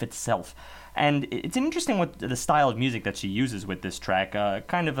about life itself. And it's interesting what the style of music that she uses with this track,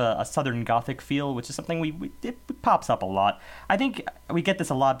 kind of a Southern Gothic feel, which is something it pops up a lot. I think we get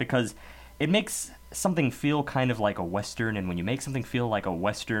this a lot because it makes something feel kind of like a Western, and when you make something feel like a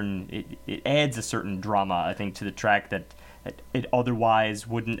Western, it adds a certain drama, I think, to the track that it otherwise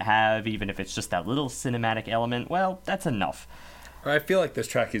wouldn't have, even if it's just that little cinematic element. Well, that's enough. I feel like this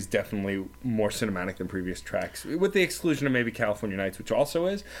track is definitely more cinematic than previous tracks, with the exclusion of maybe California Nights, which also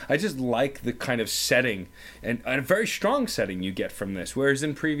is. I just like the kind of setting, and a very strong setting you get from this, whereas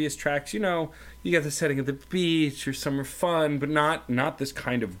in previous tracks, you know, you get the setting of the beach or summer fun, but not this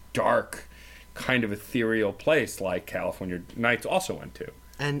kind of dark, kind of ethereal place like California Nights also went to.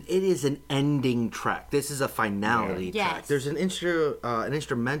 And it is an ending track. This is a finality Yes. track. There's an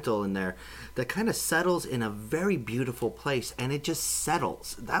instrumental in there that kind of settles in a very beautiful place, and it just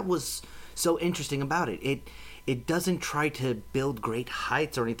settles. That was so interesting about it. It doesn't try to build great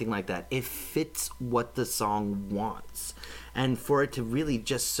heights or anything like that. It fits what the song wants. And for it to really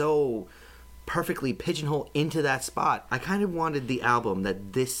just so perfectly pigeonhole into that spot, I kind of wanted the album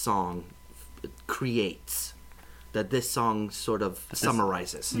that this song creates, that this song sort of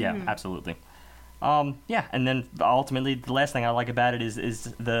summarizes. Yeah, absolutely. Yeah, and then ultimately the last thing I like about it is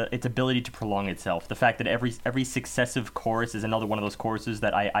its ability to prolong itself. The fact that every successive chorus is another one of those choruses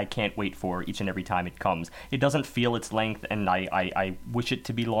that I can't wait for each and every time it comes. It doesn't feel its length, and I wish it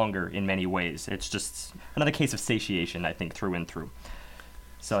to be longer in many ways. It's just another case of satiation, I think, through and through.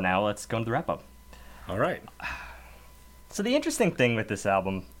 So now let's go into the wrap-up. All right. So the interesting thing with this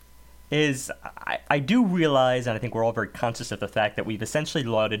album is I do realize, and I think we're all very conscious of the fact that we've essentially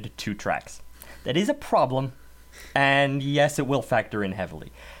lauded 2 tracks. That is a problem, and yes, it will factor in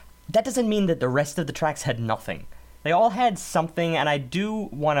heavily. That doesn't mean that the rest of the tracks had nothing. They all had something, and I do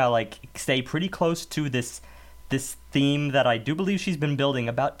want to stay pretty close to this theme that I do believe she's been building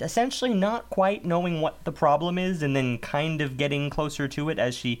about essentially not quite knowing what the problem is, and then kind of getting closer to it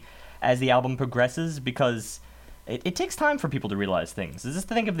as the album progresses, because it takes time for people to realize things. Just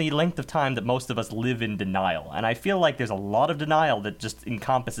to think of the length of time that most of us live in denial. And I feel like there's a lot of denial that just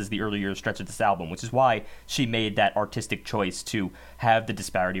encompasses the earlier stretch of this album, which is why she made that artistic choice to have the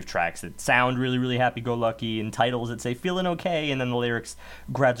disparity of tracks that sound really, really happy-go-lucky, and titles that say feeling okay, and then the lyrics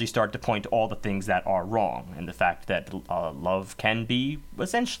gradually start to point to all the things that are wrong. And the fact that love can be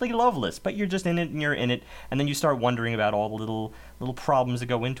essentially loveless, but you're just in it and you're in it, and then you start wondering about all the little problems that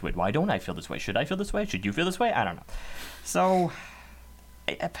go into it. Why don't I feel this way? Should I feel this way? Should you feel this way? I don't know. So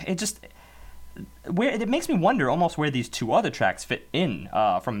it makes me wonder almost where these 2 other tracks fit in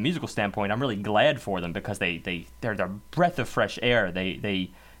from a musical standpoint. I'm really glad for them because they're a breath of fresh air. They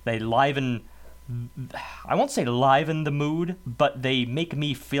liven, I won't say liven the mood, but they make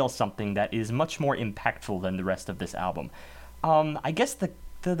me feel something that is much more impactful than the rest of this album. I guess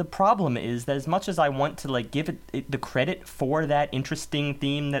the problem is that as much as I want to give it the credit for that interesting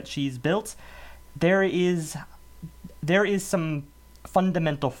theme that she's built, there is some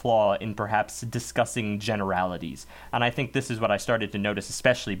fundamental flaw in perhaps discussing generalities. And I think this is what I started to notice,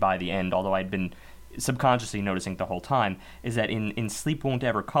 especially by the end, although I'd been subconsciously noticing the whole time, is that in Sleep Won't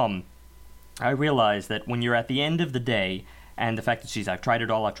Ever Come, I realized that when you're at the end of the day, and the fact that I've tried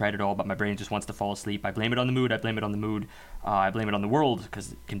it all, but my brain just wants to fall asleep. I blame it on the mood, I blame it on the world,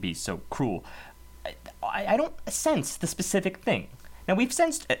 because it can be so cruel. I don't sense the specific thing. Now, we've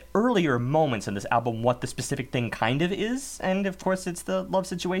sensed at earlier moments in this album what the specific thing kind of is, and of course it's the love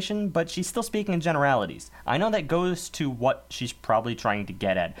situation, but she's still speaking in generalities. I know that goes to what she's probably trying to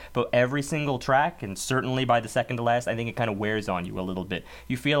get at, but every single track, and certainly by the second to last, I think it kind of wears on you a little bit.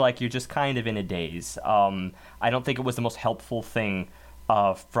 You feel like you're just kind of in a daze. I don't think it was the most helpful thing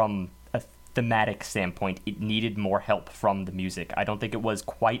from a thematic standpoint. It needed more help from the music. I don't think it was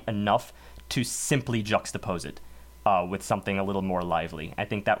quite enough to simply juxtapose it with something a little more lively. I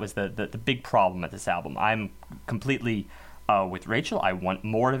think that was the big problem at this album. I'm completely with Rachel. I want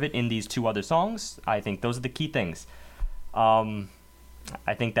more of it in these 2 other songs. I think those are the key things. I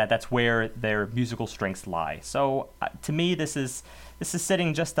think that's where their musical strengths lie. So to me, this is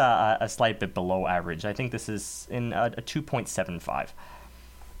sitting just a slight bit below average. I think this is in a 2.75.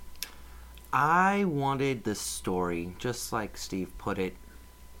 I wanted the story, just like Steve put it.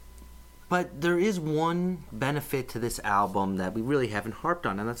 But there is one benefit to this album that we really haven't harped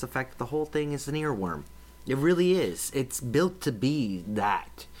on, and that's the fact that the whole thing is an earworm. It really is. It's built to be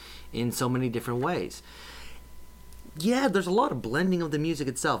that in so many different ways. Yeah, there's a lot of blending of the music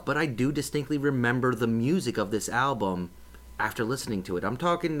itself, but I do distinctly remember the music of this album after listening to it. I'm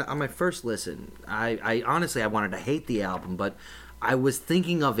talking on my first listen. I honestly, I wanted to hate the album, but I was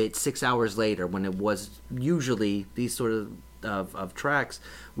thinking of it 6 hours later when it was usually these sort of tracks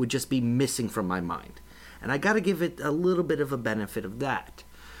would just be missing from my mind. And I got to give it a little bit of a benefit of that.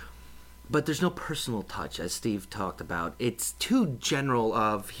 but there's no personal touch, as Steve talked about. It's too general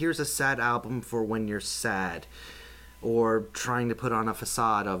of, here's a sad album for when you're sad, or trying to put on a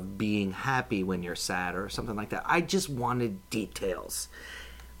facade of being happy when you're sad, or something like that. I just wanted details,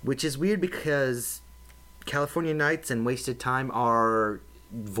 which is weird because California Nights and Wasted Time are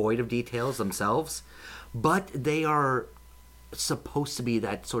void of details themselves, but they are supposed to be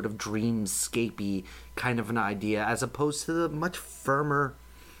that sort of dreamscapey kind of an idea, as opposed to the much firmer,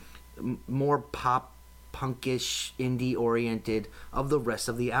 more pop punkish indie oriented of the rest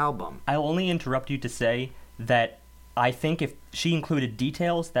of the album. I'll only interrupt you to say that I think if she included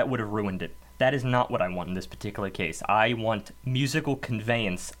details, that would have ruined it. That is not what I want in this particular case. I want musical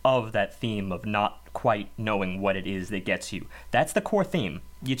conveyance of that theme of not quite knowing what it is that gets you. That's the core theme.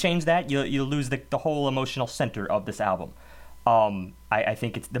 You change that, you lose the whole emotional center of this album. I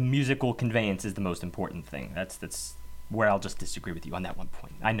think it's the musical conveyance is the most important thing. That's where I'll just disagree with you on that one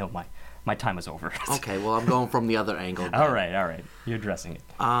point. I know my time is over. Okay, well, I'm going from the other angle. All right. You're addressing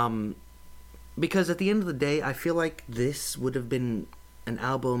it. Because at the end of the day, I feel like this would have been an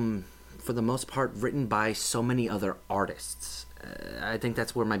album, for the most part, written by so many other artists. I think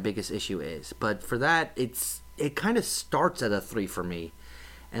that's where my biggest issue is. But for that, it kind of starts at a 3 for me.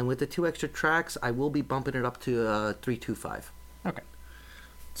 And with the 2 extra tracks, I will be bumping it up to a 3.25. Okay.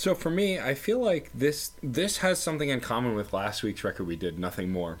 So for me, I feel like this has something in common with last week's record we did,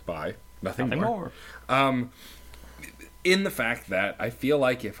 Nothing More by Nothing More. In the fact that I feel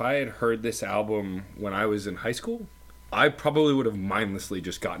like if I had heard this album when I was in high school, I probably would have mindlessly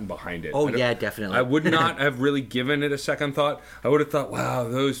just gotten behind it. Oh, yeah, definitely. I would not have really given it a second thought. I would have thought, wow,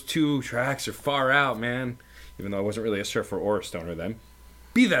 those 2 tracks are far out, man. Even though I wasn't really a surfer or a stoner then.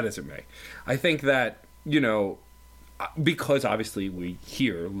 Be that as it may. I think that, because obviously we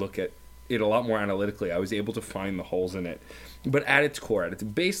here look at it a lot more analytically, I was able to find the holes in it. But at its core, at its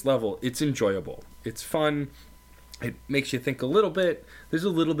base level, it's enjoyable. It's fun. It makes you think a little bit. There's a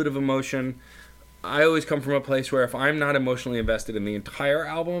little bit of emotion. I always come from a place where if I'm not emotionally invested in the entire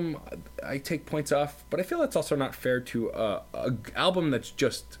album, I take points off. But I feel that's also not fair to a album that's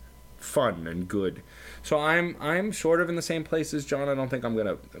just fun and good. So I'm sort of in the same place as John. I don't think I'm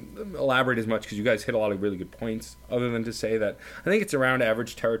going to elaborate as much because you guys hit a lot of really good points, other than to say that I think it's around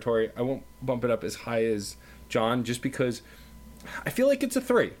average territory. I won't bump it up as high as John just because I feel like it's a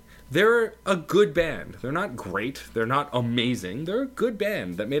 3. They're a good band. They're not great. They're not amazing. They're a good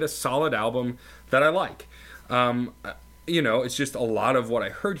band that made a solid album that I like. It's just a lot of what I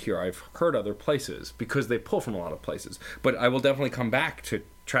heard here I've heard other places because they pull from a lot of places. But I will definitely come back to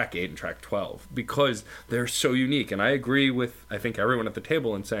track 8 and track 12 because they're so unique. And I agree with, I think, everyone at the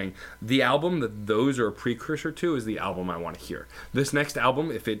table in saying the album that those are a precursor to is the album I want to hear. This next album,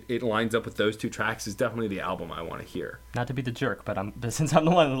 if it lines up with those 2 tracks, is definitely the album I want to hear. Not to be the jerk, but since I'm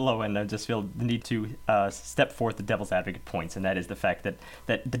the one on the low end, I just feel the need to step forth the devil's advocate points, and that is the fact that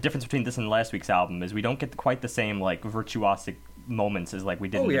the difference between this and last week's album is we don't get quite the same virtuosic moments as we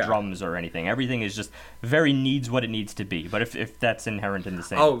did in the drums or anything. Everything is just very needs what it needs to be. But if that's inherent in the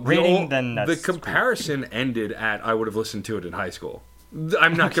same rating, then that's the comparison ended at I would have listened to it in high school.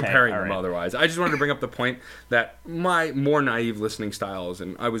 I'm not comparing them otherwise. I just wanted to bring up the point that my more naive listening styles,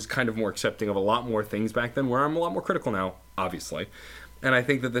 and I was kind of more accepting of a lot more things back then, where I'm a lot more critical now, obviously. And I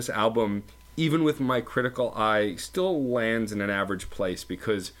think that this album, even with my critical eye, still lands in an average place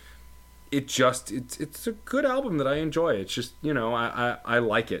because it's a good album that I enjoy. It's just, I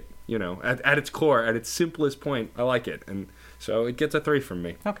like it, at its core, at its simplest point, I like it. And so it gets a 3 from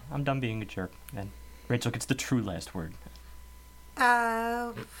me. Okay, I'm done being a jerk. And Rachel gets the true last word.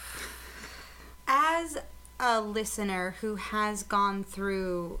 As a listener who has gone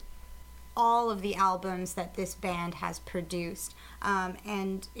through all of the albums that this band has produced,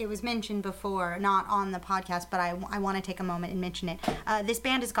 and it was mentioned before, not on the podcast, but I want to take a moment and mention it. This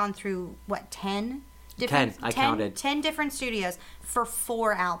band has gone through, 10 different... 10, I counted. 10 different studios for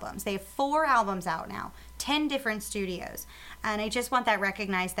 4 albums. They have 4 albums out now, 10 different studios. And I just want that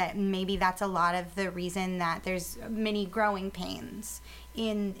recognized that maybe that's a lot of the reason that there's many growing pains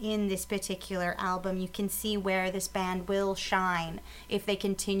in this particular album. You can see where this band will shine if they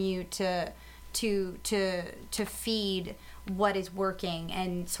continue to feed what is working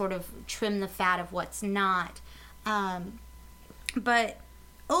and sort of trim the fat of what's not. But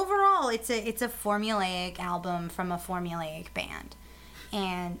overall, it's a formulaic album from a formulaic band.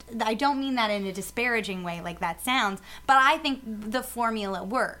 And I don't mean that in a disparaging way like that sounds, but I think the formula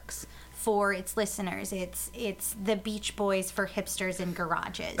works for its listeners. It's the Beach Boys for hipsters in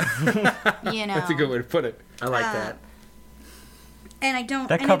garages. That's a good way to put it. I like that. And I don't.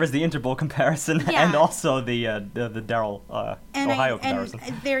 That covers the Interpol comparison Yeah. and also the Daryl Ohio comparison.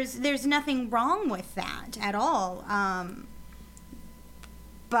 And there's nothing wrong with that at all.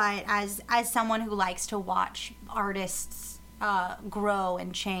 But as someone who likes to watch artists grow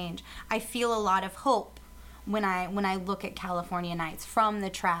and change, I feel a lot of hope when I look at California Nights from the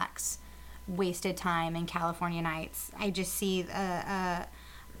tracks Wasted Time and California Nights. I just see an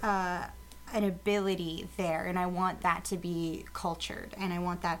ability there, and I want that to be cultured, and I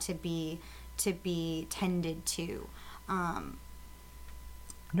want that to be tended to,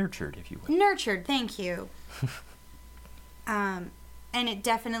 Nurtured, if you will. nurtured. Thank you. And it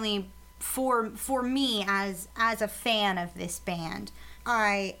definitely, for me as a fan of this band,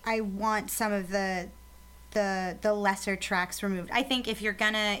 I want some of the lesser tracks removed. I think if you're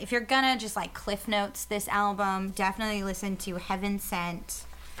gonna just like cliff notes this album, definitely listen to Heaven Sent,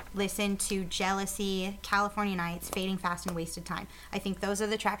 listen to Jealousy, California Nights, Fading Fast, and Wasted Time. I think those are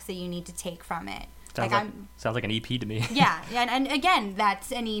the tracks that you need to take from it. Sounds like an EP to me. Yeah, and again,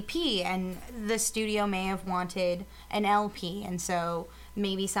 that's an EP, and the studio may have wanted an LP, and so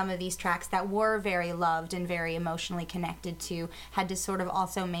maybe some of these tracks that were very loved and very emotionally connected to had to sort of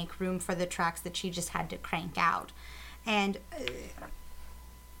also make room for the tracks that she just had to crank out. And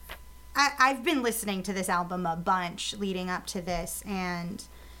I've been listening to this album a bunch leading up to this, and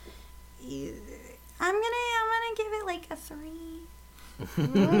I'm gonna give it like a 3.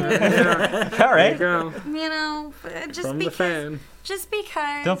 All right. Go. You know, just From because. the fan. Just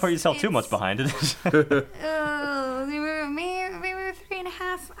because. Don't put yourself too much behind it. Maybe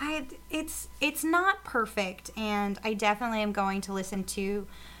 3.5. It's not perfect, and I definitely am going to listen to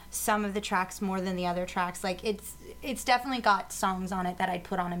some of the tracks more than the other tracks. Like it's definitely got songs on it that I'd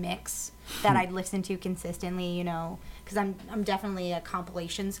put on a mix that I'd listen to consistently. You know, because I'm definitely a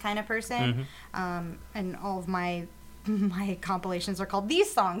compilations kind of person, and all of my compilations are called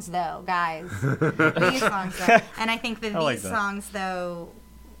These Songs Though, guys. These Songs Though. And I think that These Songs Though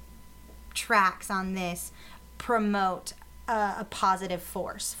tracks on this promote a positive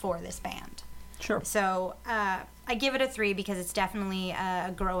force for this band. Sure. So I give it a 3 because it's definitely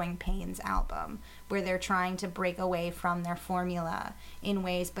a Growing Pains album where they're trying to break away from their formula in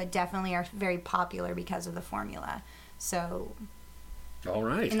ways, but definitely are very popular because of the formula. So All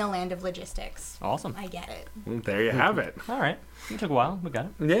right. in the land of logistics. Awesome. I get it. Well, there you have it. All right. It took a while. We got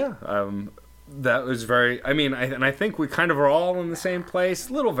it. Yeah. That was very. I mean, I think we kind of are all in the same place.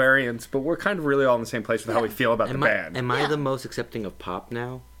 Little variants, but we're kind of really all in the same place with how we feel about the band. Am I the most accepting of pop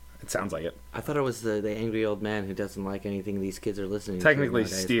now? It sounds like it. I thought it was the angry old man who doesn't like anything these kids are listening to. Technically,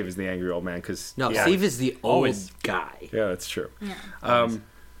 nowadays. Steve is the angry old man because No, Steve is the old guy. Yeah, that's true. Yeah. All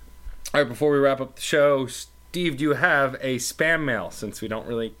right. Before we wrap up the show, Steve, do you have a spam mail? Since we don't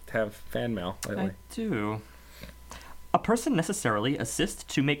really have fan mail lately. I do. A person necessarily assists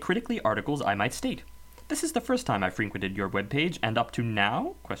to make critically articles I might state. This is the first time I frequented your webpage, and up to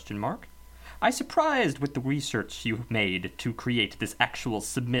now, ? I surprised with the research you made to create this actual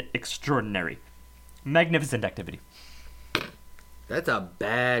submit extraordinary. Magnificent activity. That's a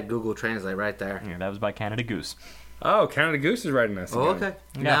bad Google Translate right there. Yeah, that was by Canada Goose. Oh, Canada Goose is writing us. Oh, again. okay.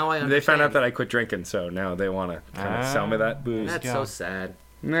 Yeah. Now I understand. They found out that I quit drinking, so now they want to kind of sell me that booze. That's Yeah. so sad.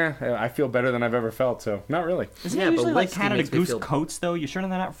 Nah, I feel better than I've ever felt, so not really. Isn't Yeah, it but usually like whiskey Canada makes me Goose feel- coats, though? You sure they're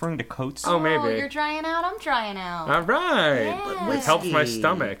not referring to coats? Oh, maybe. you're drying out. I'm drying out. All right. Yeah. It helps my Whiskey,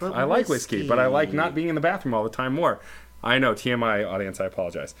 stomach. but I like whiskey, but I like whiskey. not being in the bathroom all the time more. I know, TMI audience, I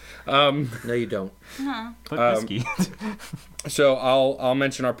apologize. No, you don't. But whiskey. So I'll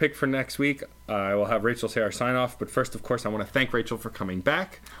mention our pick for next week. I will have Rachel say our sign off, but first, of course, I want to thank Rachel for coming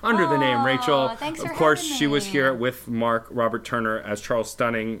back under the name Rachel. Thanks Of for course, having she was me. here with Mark Robert Turner as Charles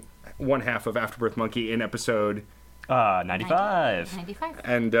Stunning, one half of Afterbirth Monkey in episode 95. 95.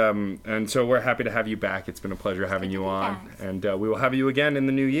 and so we're happy to have you back. It's been a pleasure having good you to be on, back. and we will have you again in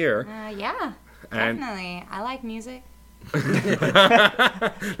the new year. Yeah, And- definitely. I like music.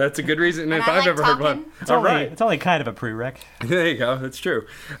 That's a good reason And if I I've like ever heard talking. one. It's All only, right. it's only kind of a prereq. There you go. That's true.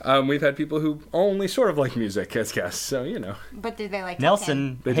 We've had people who only sort of like music as guests, so you know. But do they like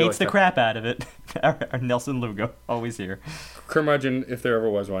Nelson They do hates like the that. crap out of it. Our Nelson Lugo, always here. Curmudgeon, if there ever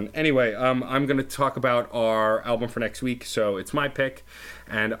was one. Anyway, I'm going to talk about our album for next week. So it's my pick,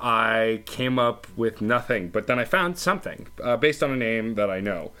 and I came up with nothing, but then I found something based on a name that I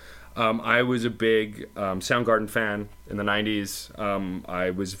know. I was a big Soundgarden fan in the 90s. I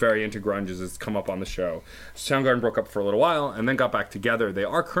was very into grunge as it's come up on the show. Soundgarden broke up for a little while and then got back together. They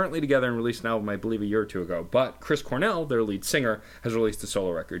are currently together and released an album, I believe, a year or two ago. But Chris Cornell, their lead singer, has released a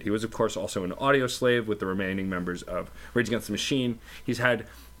solo record. He was, of course, also an audio slave with the remaining members of Rage Against the Machine. He's had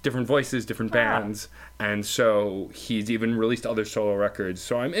different voices, different bands, and so he's even released other solo records.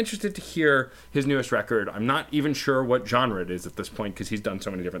 So I'm interested to hear his newest record. I'm not even sure what genre it is at this point because he's done so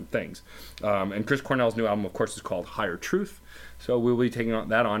many different things. And Chris Cornell's new album, of course, is called Higher Truth. So we'll be taking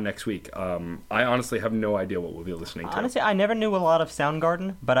that on next week. I honestly have no idea what we'll be listening to. Honestly, I never knew a lot of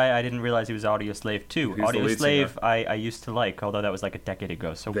Soundgarden, but I didn't realize he was Audioslave too. He's Audioslave I used to like, although that was like a decade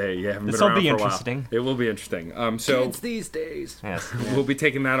ago. So this will be interesting. It will be interesting. So Kids these days. Yes. we'll be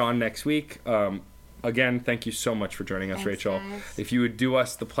taking that on next week. Again, thank you so much for joining us, Thanks, Rachel. guys. If you would do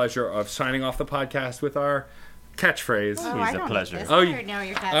us the pleasure of signing off the podcast with our catchphrase. Oh, He's I a don't pleasure. Know this. Oh, I you- already know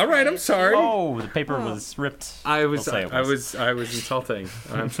your catchphrase. All right, I'm sorry. Oh, the paper was ripped. I was We'll say it was. insulting.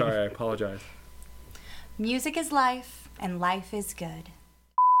 I'm sorry. I apologize. Music is life, and life is good.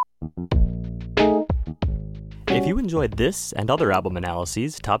 If you enjoyed this and other album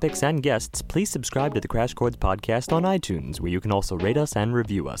analyses, topics, and guests, please subscribe to the Crash Chords podcast on iTunes, where you can also rate us and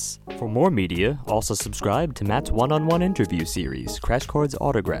review us. For more media, also subscribe to Matt's one-on-one interview series, Crash Chords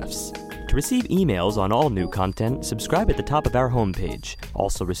Autographs. To receive emails on all new content, subscribe at the top of our homepage.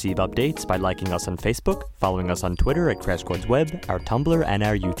 Also receive updates by liking us on Facebook, following us on Twitter at Crash Chords Web, our Tumblr, and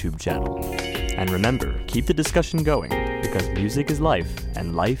our YouTube channel. And remember, keep the discussion going, because music is life,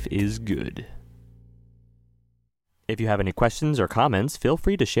 and life is good. If you have any questions or comments, feel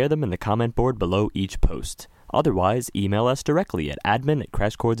free to share them in the comment board below each post. Otherwise, email us directly at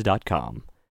admin@crashchords.com.